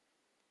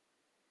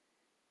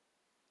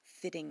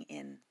 Fitting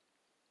in.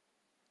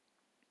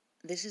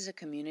 This is a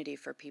community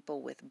for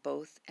people with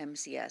both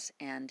MCS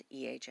and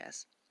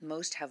EHS.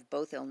 Most have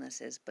both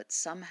illnesses, but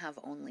some have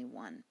only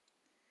one.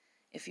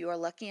 If you are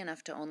lucky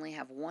enough to only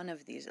have one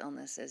of these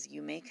illnesses,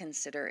 you may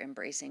consider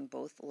embracing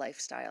both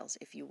lifestyles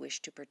if you wish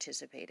to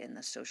participate in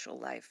the social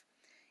life.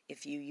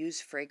 If you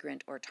use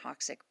fragrant or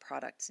toxic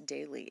products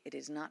daily, it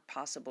is not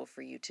possible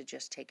for you to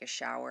just take a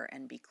shower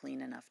and be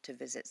clean enough to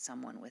visit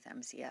someone with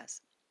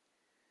MCS.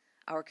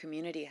 Our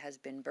community has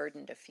been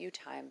burdened a few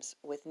times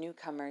with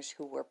newcomers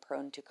who were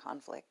prone to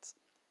conflicts.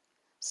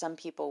 Some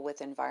people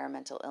with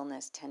environmental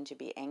illness tend to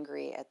be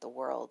angry at the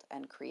world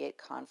and create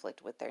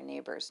conflict with their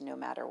neighbors no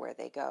matter where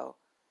they go.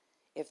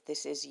 If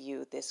this is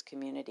you, this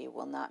community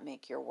will not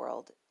make your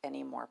world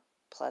any more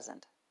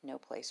pleasant. No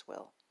place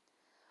will.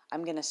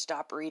 I'm going to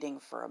stop reading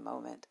for a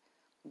moment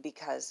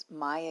because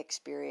my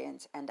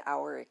experience and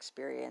our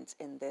experience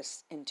in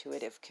this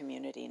intuitive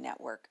community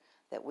network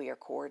that we are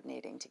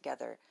coordinating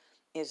together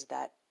is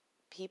that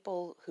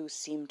people who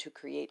seem to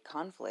create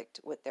conflict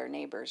with their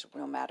neighbors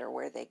no matter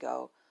where they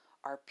go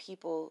are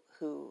people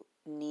who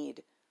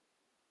need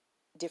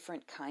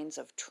different kinds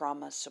of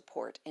trauma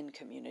support in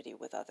community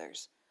with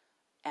others,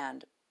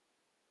 and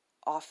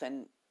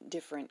often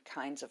different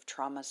kinds of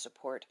trauma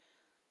support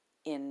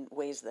in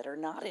ways that are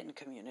not in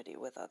community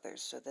with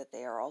others, so that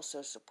they are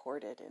also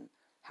supported in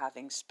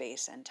having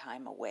space and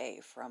time away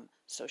from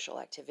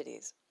social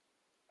activities.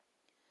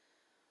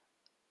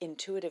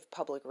 Intuitive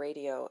Public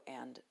Radio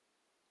and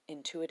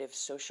Intuitive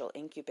Social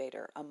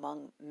Incubator,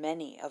 among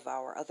many of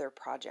our other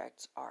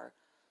projects, are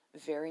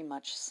very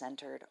much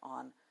centered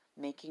on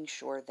making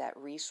sure that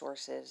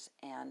resources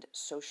and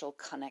social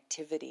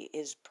connectivity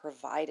is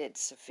provided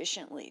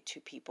sufficiently to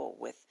people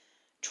with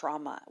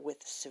trauma,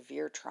 with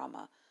severe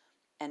trauma.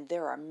 And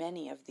there are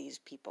many of these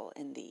people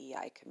in the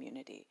EI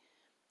community,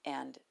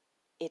 and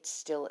it's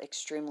still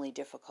extremely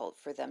difficult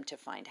for them to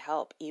find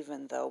help,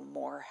 even though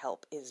more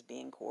help is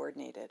being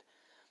coordinated,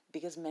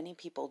 because many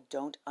people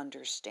don't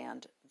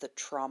understand the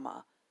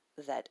trauma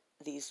that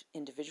these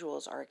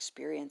individuals are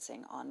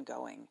experiencing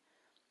ongoing,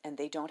 and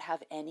they don't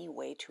have any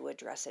way to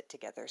address it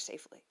together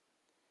safely.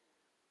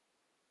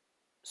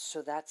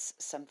 So that's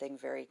something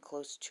very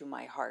close to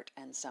my heart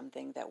and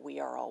something that we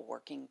are all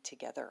working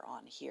together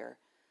on here.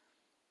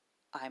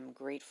 I'm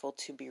grateful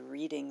to be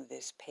reading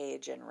this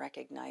page and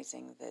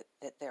recognizing that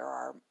there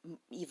are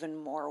even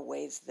more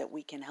ways that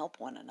we can help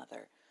one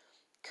another.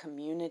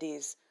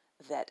 Communities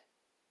that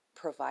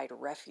provide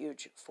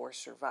refuge for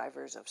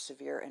survivors of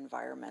severe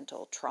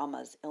environmental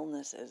traumas,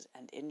 illnesses,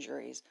 and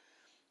injuries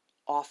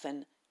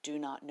often do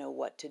not know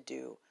what to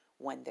do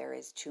when there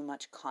is too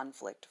much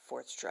conflict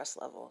for stress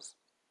levels.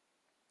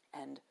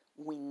 And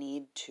we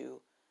need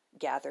to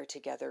gather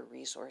together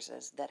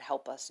resources that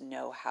help us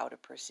know how to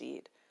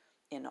proceed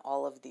in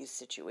all of these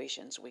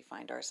situations we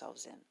find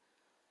ourselves in,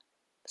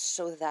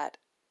 so that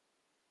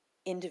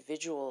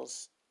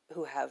individuals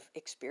who have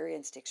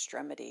experienced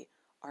extremity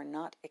are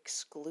not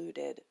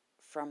excluded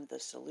from the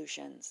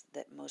solutions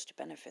that most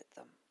benefit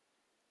them.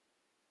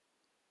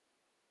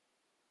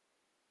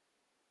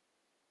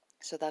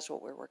 So that's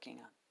what we're working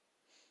on.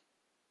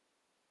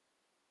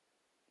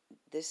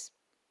 This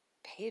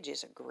page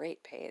is a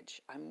great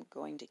page. I'm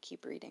going to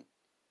keep reading.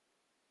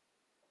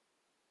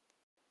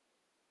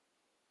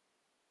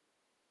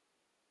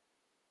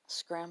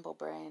 Scramble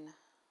brain,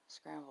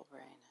 scramble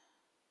brain.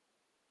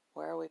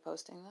 Where are we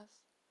posting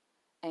this?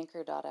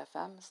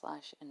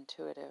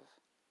 Anchor.fm/intuitive.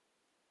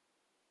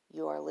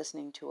 You are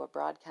listening to a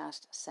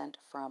broadcast sent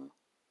from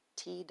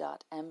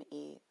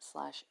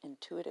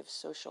t.me/intuitive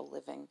social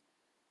living.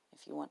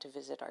 If you want to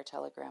visit our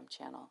Telegram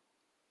channel,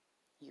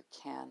 you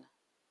can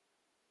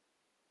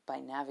by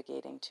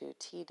navigating to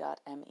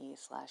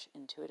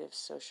t.me/intuitive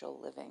social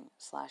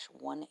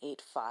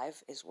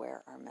living/185 is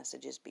where our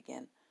messages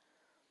begin.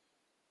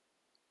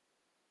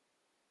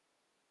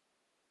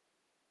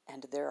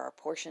 And there are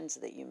portions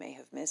that you may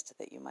have missed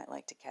that you might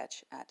like to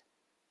catch at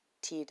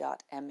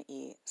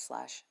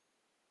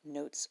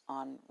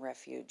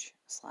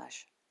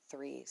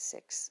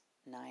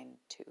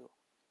t.me/notesonrefuge/3692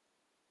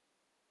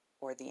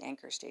 or the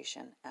Anchor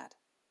station at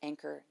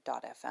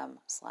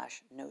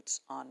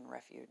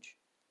anchor.fm/notesonrefuge.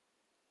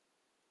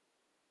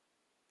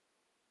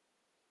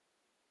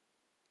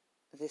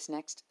 This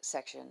next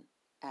section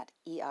at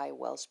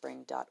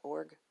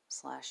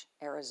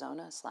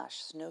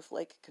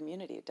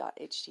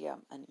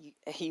eiwellspring.org/Arizona/snowflakecommunity.htm,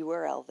 a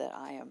URL that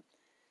I am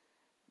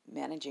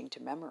managing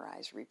to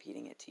memorize,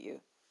 repeating it to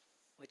you,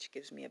 which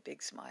gives me a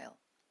big smile.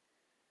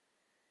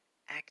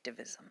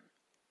 Activism.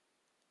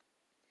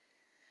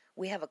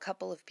 We have a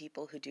couple of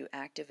people who do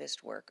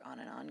activist work on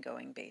an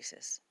ongoing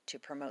basis to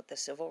promote the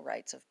civil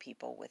rights of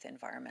people with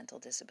environmental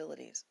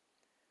disabilities.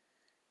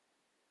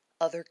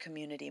 Other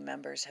community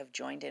members have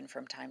joined in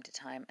from time to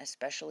time,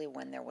 especially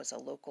when there was a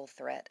local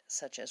threat,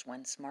 such as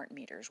when smart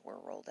meters were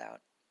rolled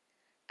out.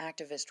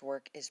 Activist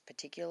work is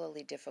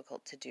particularly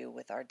difficult to do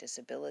with our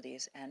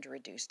disabilities and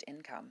reduced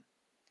income.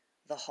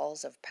 The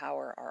halls of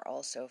power are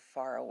also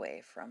far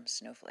away from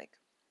Snowflake.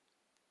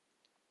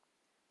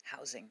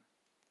 Housing.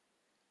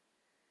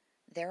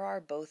 There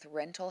are both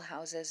rental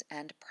houses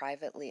and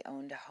privately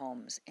owned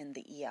homes in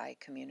the EI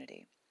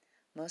community.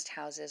 Most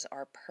houses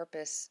are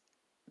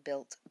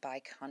purpose-built by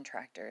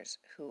contractors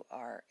who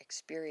are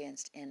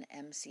experienced in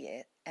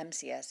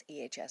MCS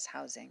EHS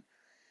housing,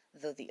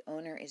 though the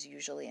owner is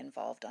usually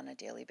involved on a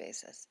daily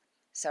basis.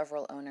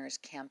 Several owners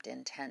camped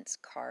in tents,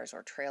 cars,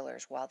 or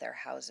trailers while their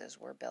houses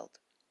were built.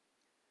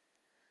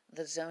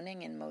 The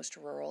zoning in most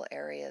rural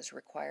areas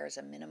requires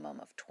a minimum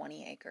of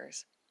 20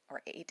 acres,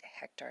 or 8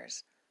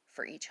 hectares,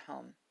 for each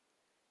home,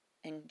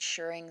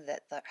 ensuring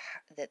that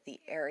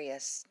the area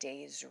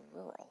stays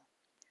rural.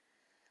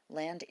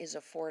 Land is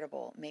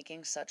affordable,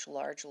 making such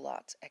large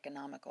lots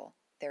economical.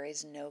 There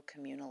is no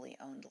communally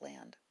owned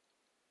land.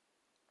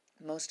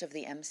 Most of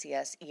the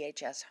MCS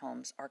EHS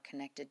homes are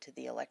connected to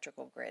the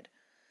electrical grid,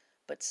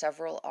 but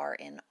several are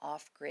in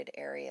off-grid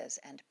areas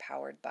and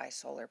powered by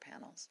solar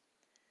panels.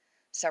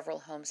 Several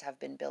homes have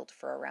been built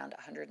for around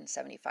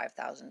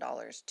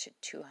 $175,000 to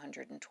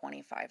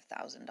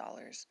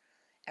 $225,000,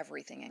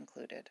 everything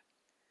included.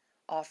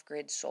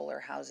 Off-grid solar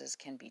houses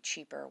can be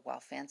cheaper, while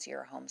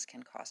fancier homes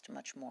can cost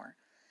much more.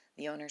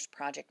 The owner's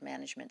project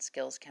management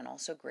skills can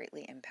also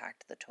greatly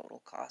impact the total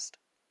cost.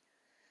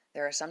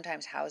 There are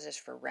sometimes houses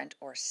for rent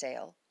or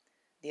sale.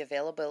 The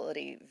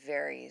availability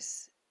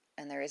varies,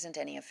 and there isn't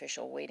any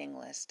official waiting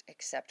list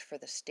except for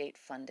the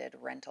state-funded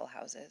rental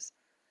houses.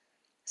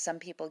 Some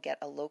people get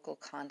a local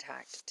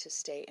contact to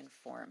stay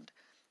informed.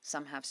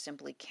 Some have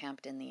simply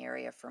camped in the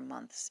area for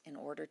months in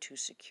order to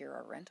secure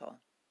a rental.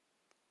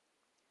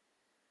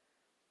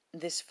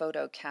 This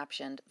photo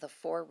captioned "The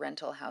 4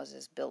 rental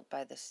houses built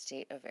by the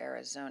state of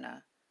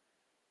Arizona"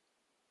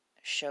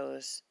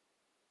 shows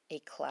a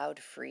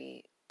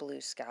cloud-free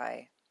blue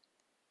sky,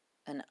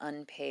 an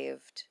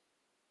unpaved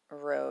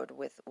road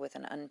with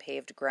an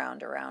unpaved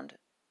ground around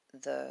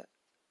the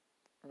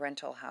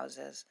rental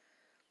houses,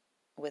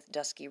 with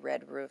dusky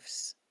red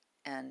roofs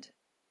and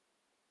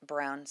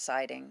brown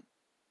siding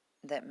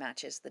that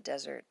matches the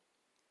desert,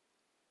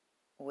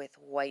 with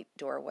white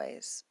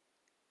doorways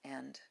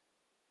and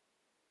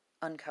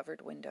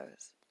uncovered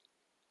windows.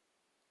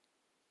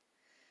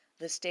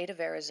 The state of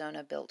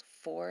Arizona built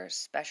 4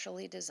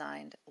 specially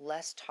designed,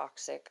 less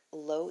toxic,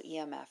 low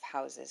EMF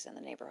houses in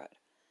the neighborhood.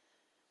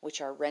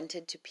 which are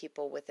rented to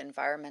people with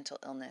environmental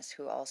illness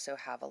who also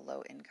have a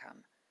low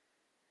income.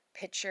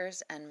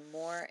 Pictures and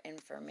more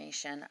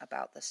information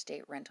about the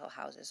state rental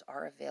houses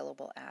are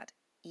available at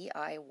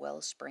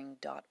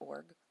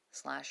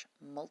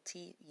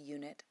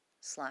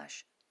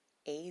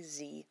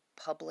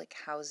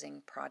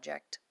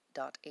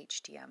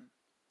eiwellspring.org/multi-unit/azpublichousingproject.htm.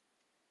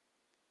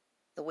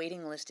 The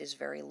waiting list is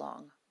very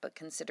long, but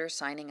consider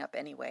signing up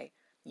anyway.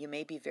 You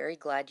may be very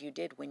glad you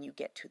did when you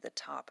get to the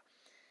top.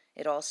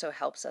 It also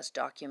helps us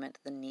document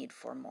the need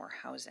for more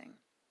housing.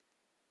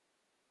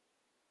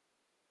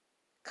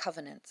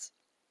 Covenants.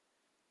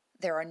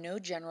 There are no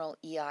general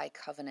EI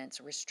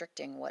covenants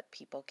restricting what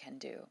people can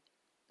do.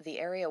 The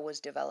area was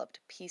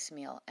developed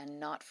piecemeal and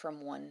not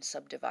from one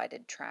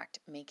subdivided tract,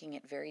 making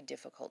it very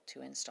difficult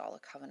to install a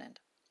covenant.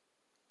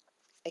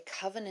 A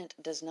covenant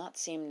does not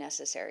seem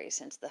necessary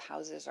since the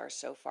houses are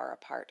so far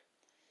apart.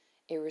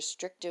 A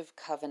restrictive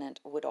covenant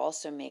would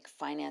also make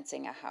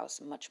financing a house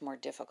much more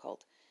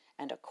difficult,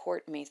 and a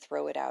court may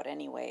throw it out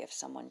anyway if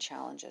someone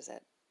challenges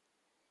it.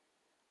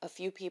 A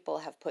few people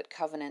have put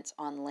covenants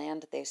on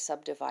land they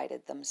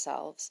subdivided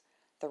themselves.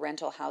 The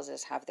rental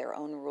houses have their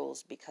own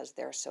rules because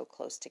they're so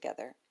close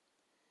together.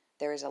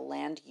 There is a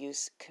land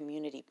use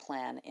community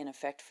plan in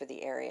effect for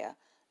the area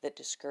that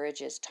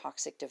discourages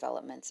toxic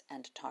developments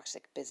and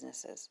toxic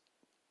businesses.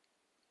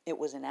 It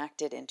was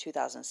enacted in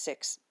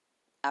 2006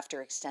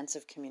 after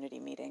extensive community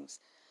meetings.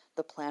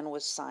 The plan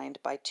was signed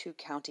by 2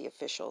 county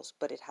officials,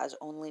 but it has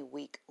only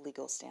weak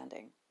legal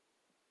standing.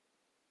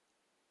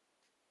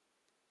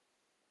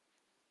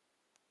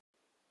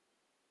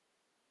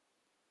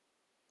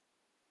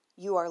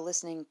 You are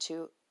listening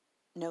to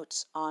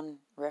Notes on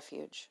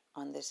Refuge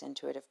on this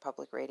Intuitive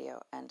Public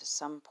Radio, and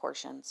some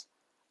portions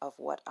of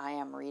what I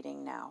am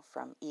reading now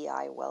from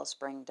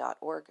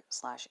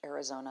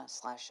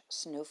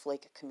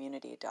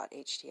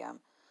eiwellspring.org/Arizona/snowflakecommunity.htm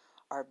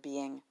are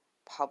being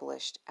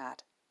published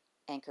at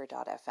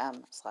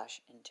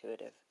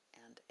anchor.fm/intuitive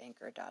and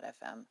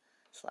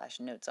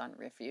anchor.fm/notes on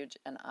refuge,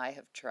 and I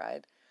have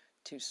tried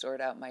to sort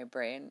out my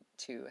brain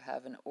to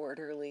have an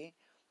orderly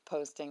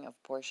posting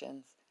of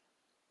portions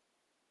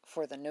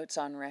for the Notes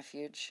on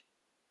Refuge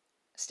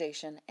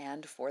station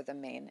and for the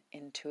main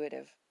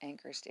Intuitive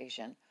Anchor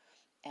station,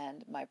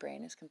 and my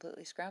brain is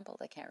completely scrambled.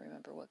 I can't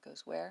remember what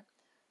goes where,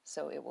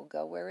 so it will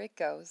go where it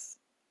goes,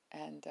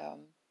 and at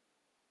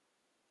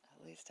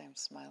least I'm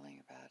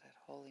smiling about it.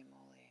 Holy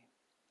moly.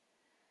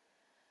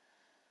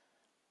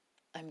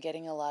 I'm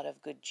getting a lot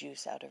of good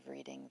juice out of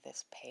reading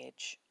this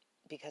page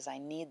because I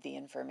need the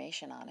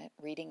information on it.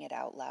 Reading it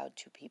out loud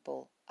to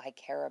people I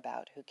care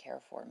about who care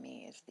for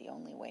me is the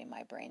only way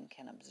my brain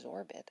can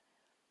absorb it,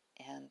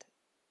 and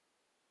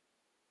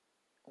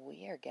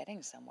we are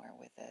getting somewhere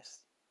with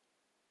this.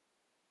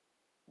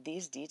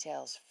 These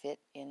details fit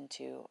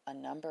into a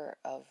number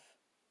of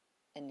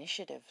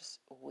initiatives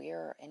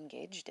we're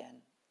engaged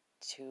in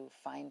to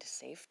find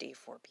safety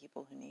for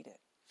people who need it.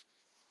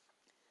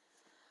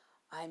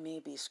 I may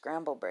be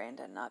scramble-brained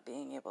and not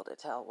being able to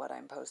tell what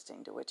I'm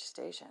posting to which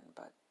station,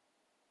 but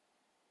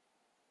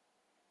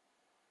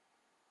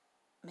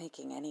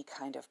making any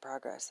kind of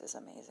progress is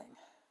amazing.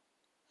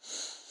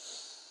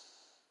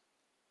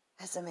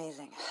 It's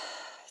amazing.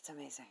 It's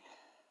amazing.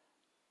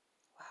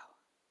 Wow.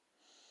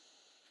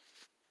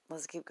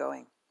 Let's keep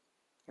going.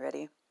 You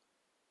ready?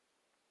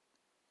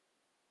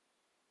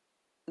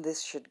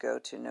 This should go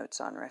to Notes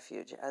on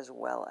Refuge as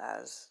well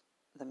as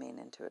the main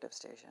Intuitive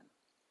station.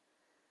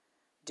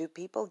 Do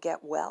people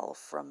get well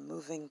from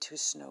moving to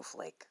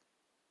Snowflake?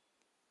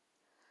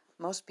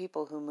 Most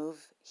people who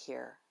move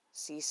here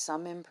see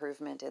some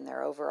improvement in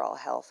their overall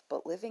health,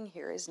 but living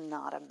here is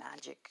not a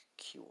magic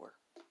cure.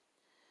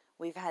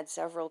 We've had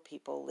several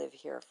people live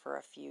here for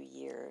a few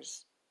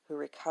years who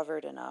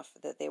recovered enough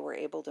that they were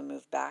able to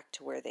move back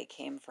to where they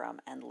came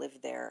from and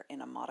live there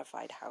in a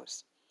modified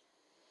house.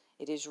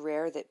 It is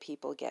rare that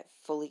people get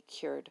fully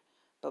cured,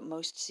 but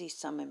most see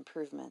some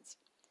improvements.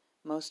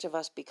 Most of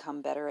us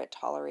become better at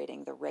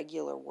tolerating the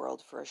regular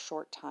world for a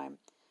short time,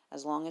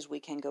 as long as we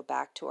can go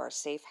back to our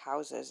safe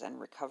houses and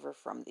recover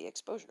from the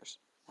exposures.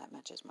 That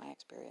matches my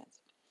experience.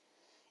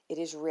 It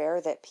is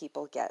rare that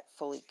people get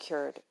fully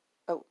cured.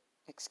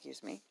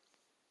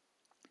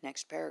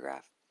 Next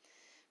paragraph.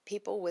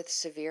 People with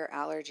severe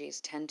allergies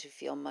tend to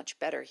feel much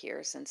better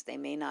here since they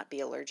may not be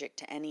allergic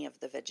to any of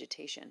the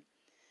vegetation.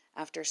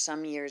 After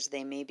some years,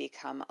 they may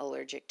become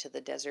allergic to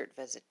the desert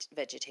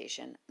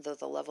vegetation, though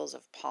the levels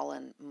of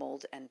pollen,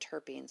 mold, and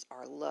terpenes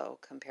are low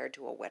compared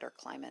to a wetter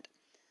climate.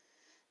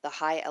 The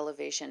high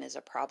elevation is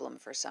a problem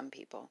for some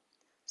people.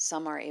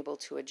 Some are able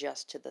to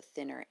adjust to the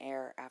thinner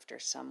air after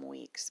some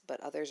weeks,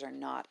 but others are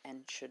not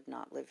and should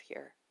not live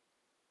here.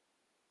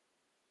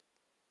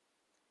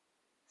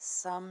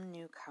 Some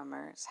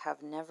newcomers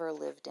have never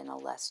lived in a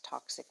less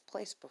toxic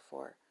place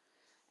before,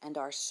 and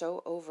are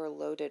so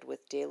overloaded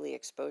with daily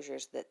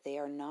exposures that they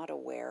are not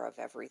aware of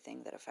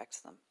everything that affects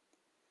them.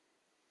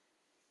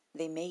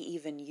 They may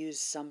even use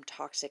some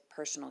toxic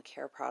personal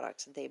care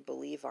products they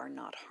believe are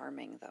not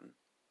harming them.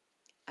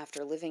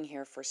 After living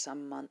here for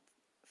some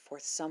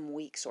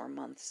weeks or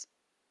months,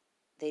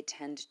 they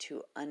tend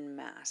to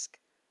unmask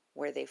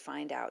where they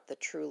find out the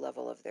true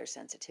level of their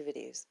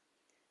sensitivities.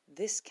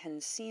 This can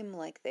seem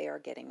like they are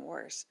getting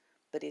worse,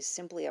 but is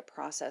simply a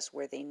process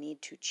where they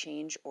need to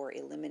change or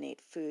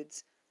eliminate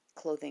foods,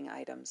 clothing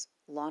items,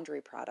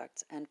 laundry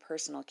products, and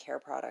personal care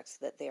products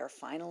that they are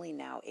finally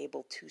now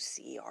able to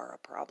see are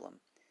a problem.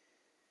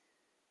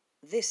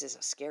 This is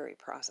a scary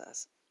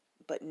process,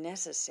 but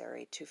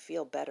necessary to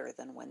feel better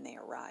than when they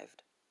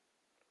arrived.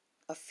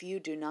 A few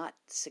do not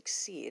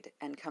succeed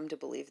and come to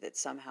believe that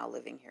somehow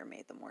living here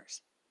made them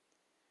worse.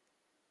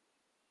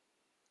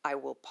 I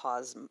will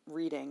pause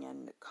reading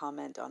and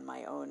comment on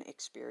my own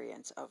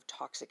experience of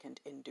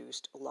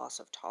toxicant-induced loss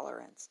of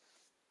tolerance,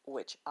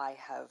 which I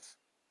have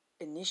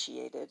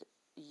initiated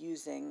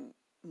using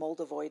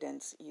mold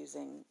avoidance,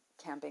 using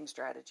camping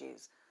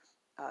strategies,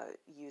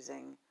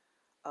 using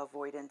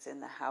avoidance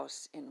in the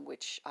house in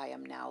which I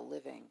am now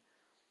living.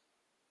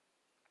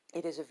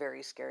 It is a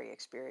very scary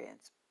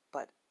experience,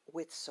 but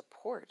with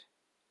support,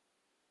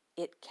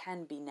 it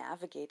can be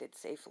navigated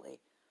safely.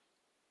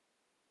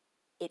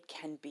 It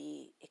can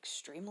be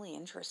extremely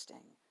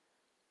interesting.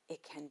 It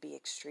can be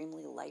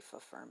extremely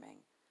life-affirming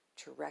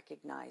to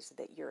recognize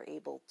that you're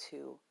able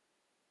to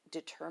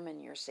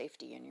determine your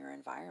safety in your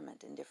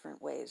environment in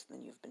different ways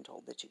than you've been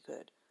told that you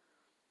could.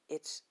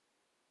 It's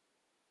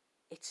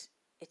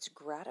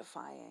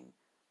gratifying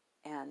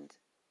and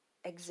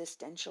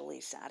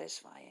existentially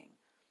satisfying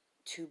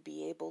to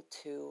be able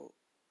to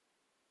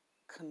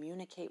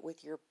communicate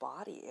with your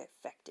body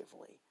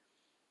effectively,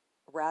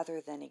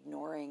 rather than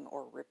ignoring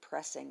or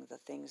repressing the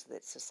things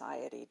that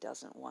society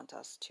doesn't want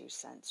us to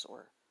sense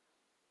or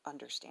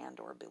understand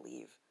or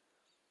believe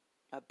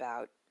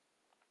about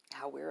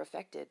how we're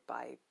affected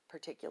by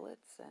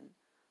particulates and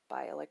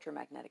by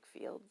electromagnetic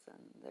fields.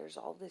 And there's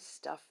all this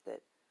stuff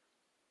that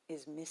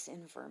is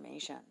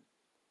misinformation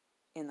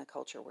in the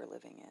culture we're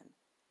living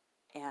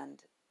in. And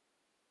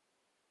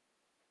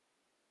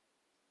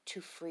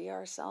to free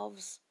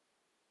ourselves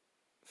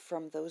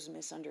from those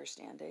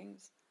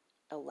misunderstandings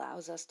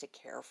allows us to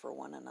care for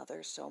one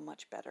another so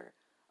much better,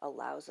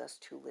 allows us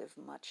to live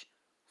much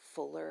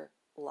fuller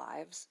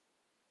lives,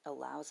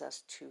 allows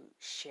us to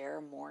share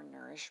more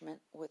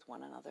nourishment with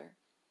one another.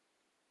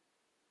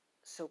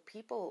 So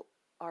people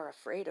are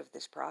afraid of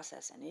this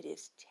process, and it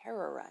is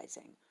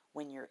terrorizing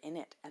when you're in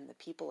it and the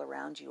people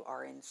around you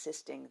are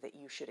insisting that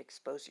you should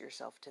expose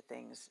yourself to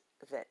things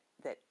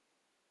that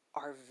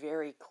are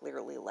very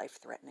clearly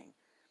life-threatening.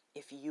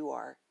 If you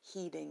are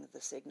heeding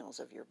the signals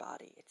of your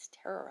body, it's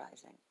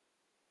terrorizing.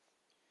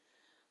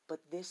 But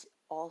this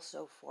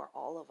also, for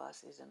all of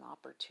us, is an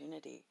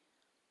opportunity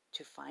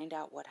to find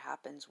out what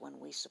happens when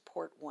we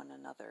support one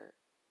another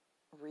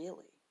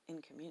really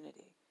in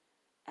community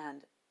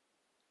and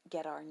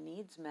get our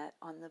needs met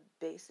on the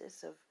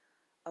basis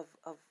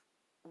of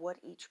what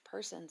each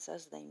person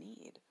says they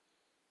need,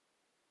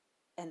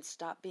 and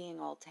stop being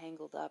all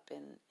tangled up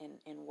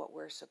in what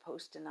we're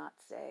supposed to not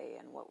say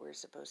and what we're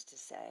supposed to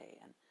say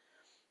and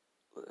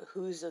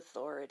whose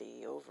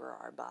authority over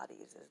our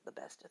bodies is the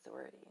best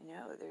authority.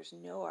 No, there's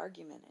no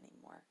argument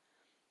anymore.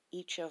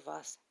 Each of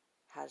us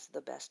has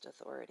the best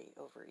authority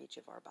over each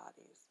of our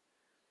bodies.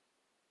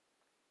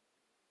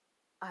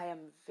 I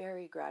am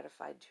very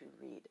gratified to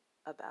read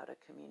about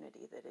a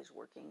community that is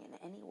working in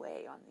any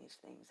way on these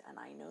things, and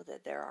I know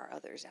that there are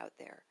others out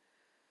there.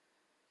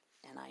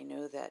 And I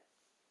know that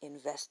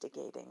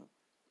investigating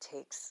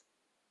takes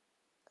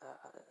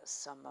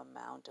some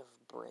amount of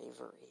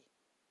bravery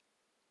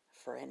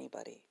for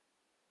anybody.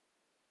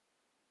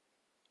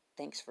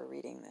 Thanks for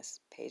reading this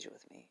page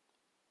with me.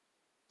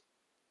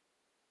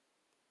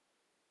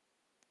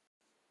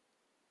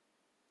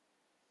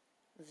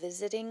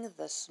 Visiting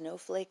the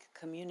snowflake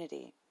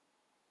community.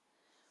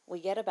 We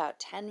get about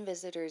 10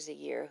 visitors a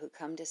year who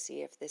come to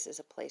see if this is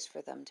a place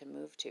for them to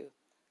move to.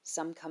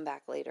 Some come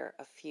back later,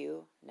 a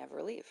few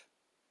never leave.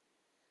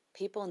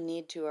 People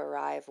need to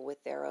arrive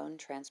with their own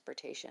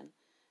transportation.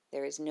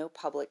 There is no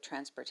public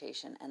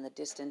transportation, and the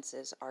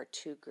distances are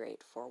too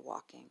great for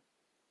walking.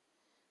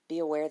 Be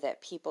aware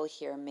that people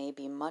here may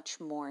be much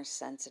more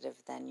sensitive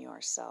than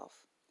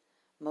yourself.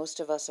 Most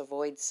of us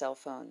avoid cell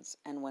phones,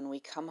 and when we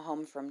come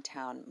home from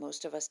town,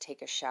 most of us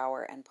take a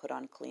shower and put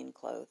on clean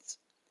clothes.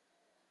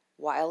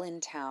 While in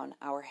town,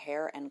 our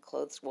hair and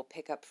clothes will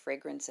pick up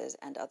fragrances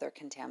and other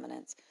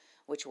contaminants,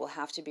 which will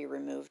have to be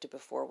removed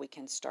before we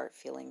can start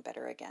feeling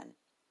better again.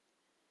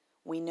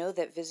 We know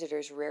that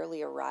visitors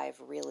rarely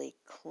arrive really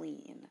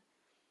clean,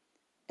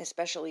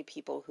 especially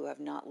people who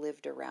have not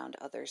lived around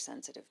other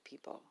sensitive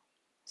people.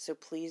 So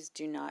please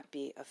do not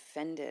be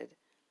offended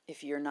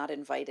if you're not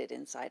invited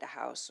inside a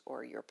house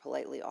or you're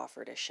politely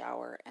offered a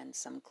shower and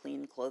some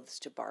clean clothes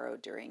to borrow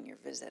during your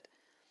visit.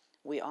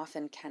 We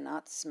often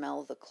cannot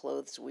smell the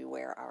clothes we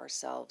wear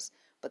ourselves,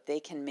 but they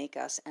can make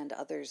us and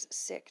others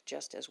sick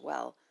just as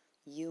well.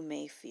 You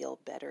may feel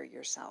better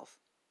yourself.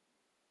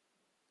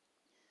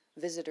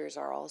 Visitors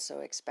are also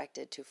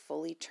expected to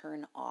fully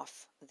turn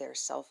off their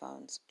cell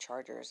phones,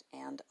 chargers,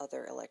 and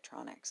other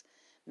electronics.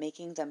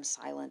 Making them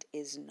silent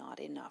is not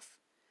enough.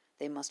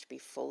 They must be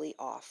fully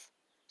off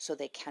so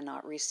they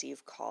cannot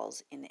receive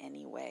calls in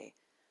any way.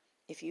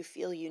 If you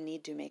feel you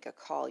need to make a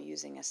call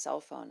using a cell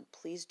phone,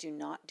 please do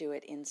not do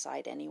it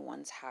inside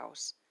anyone's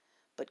house,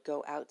 but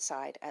go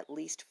outside at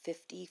least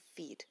 50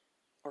 feet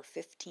or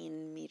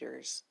 15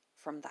 meters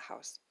from the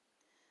house.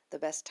 The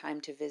best time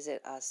to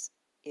visit us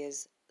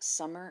is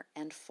summer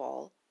and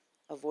fall.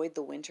 Avoid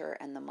the winter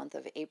and the month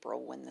of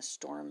April when the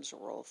storms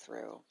roll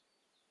through.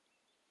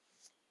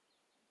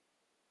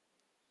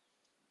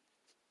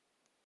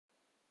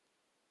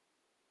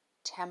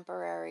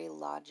 Temporary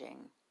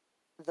lodging.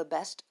 The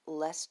best,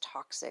 less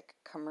toxic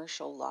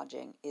commercial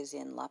lodging is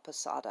in La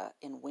Posada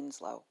in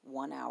Winslow,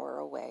 1 hour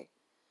away,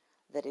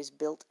 that is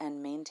built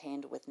and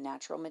maintained with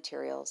natural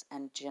materials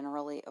and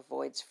generally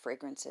avoids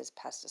fragrances,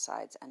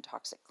 pesticides, and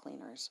toxic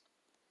cleaners.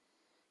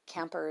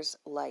 Campers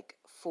like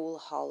Fool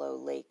Hollow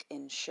Lake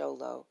in Show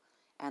Low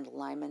and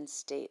Lyman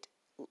Lake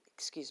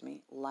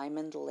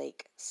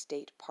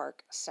State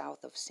Park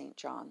south of St.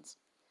 John's.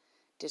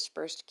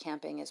 Dispersed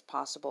camping is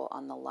possible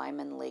on the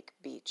Lyman Lake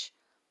beach,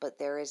 but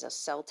there is a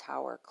cell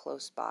tower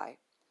close by.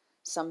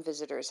 Some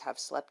visitors have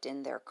slept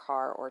in their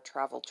car or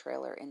travel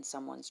trailer in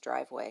someone's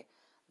driveway,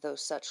 though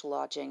such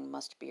lodging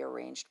must be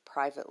arranged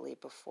privately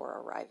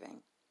before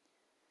arriving.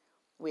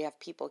 We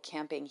have people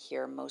camping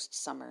here most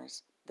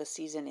summers. The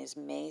season is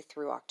May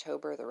through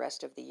October. The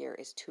rest of the year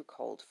is too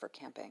cold for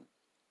camping.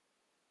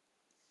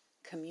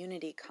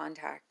 Community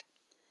contact.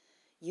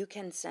 You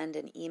can send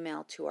an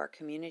email to our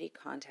community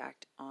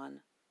contact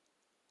on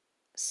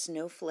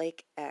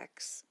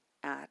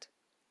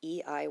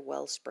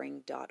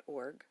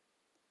snowflakex@eiwellspring.org.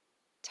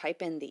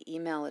 Type in the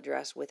email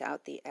address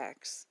without the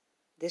X.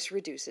 This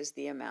reduces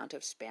the amount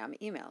of spam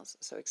emails.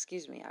 So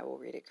excuse me, I will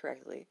read it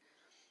correctly.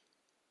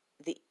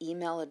 The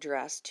email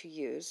address to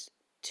use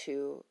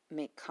to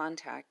make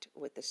contact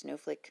with the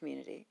Snowflake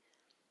community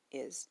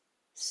is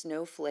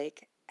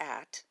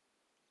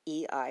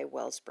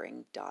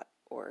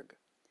snowflake@eiwellspring.org.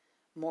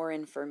 More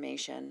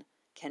information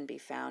can be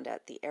found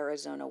at the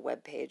Arizona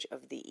webpage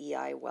of the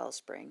EI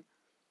Wellspring,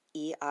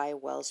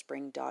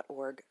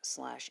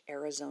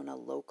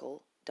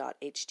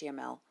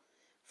 eiwellspring.org/arizonalocal.html,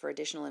 for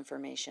additional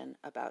information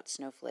about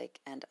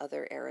Snowflake and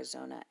other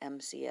Arizona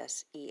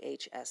MCS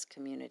EHS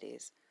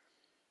communities.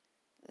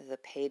 The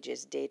page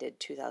is dated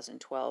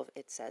 2012.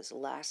 It says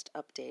last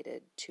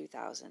updated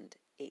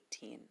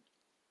 2018.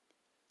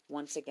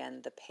 Once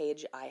again, the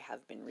page I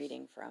have been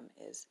reading from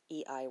is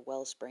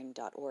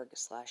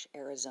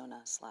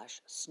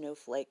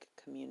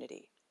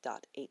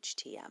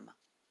eiwellspring.org/arizona/snowflakecommunity.htm.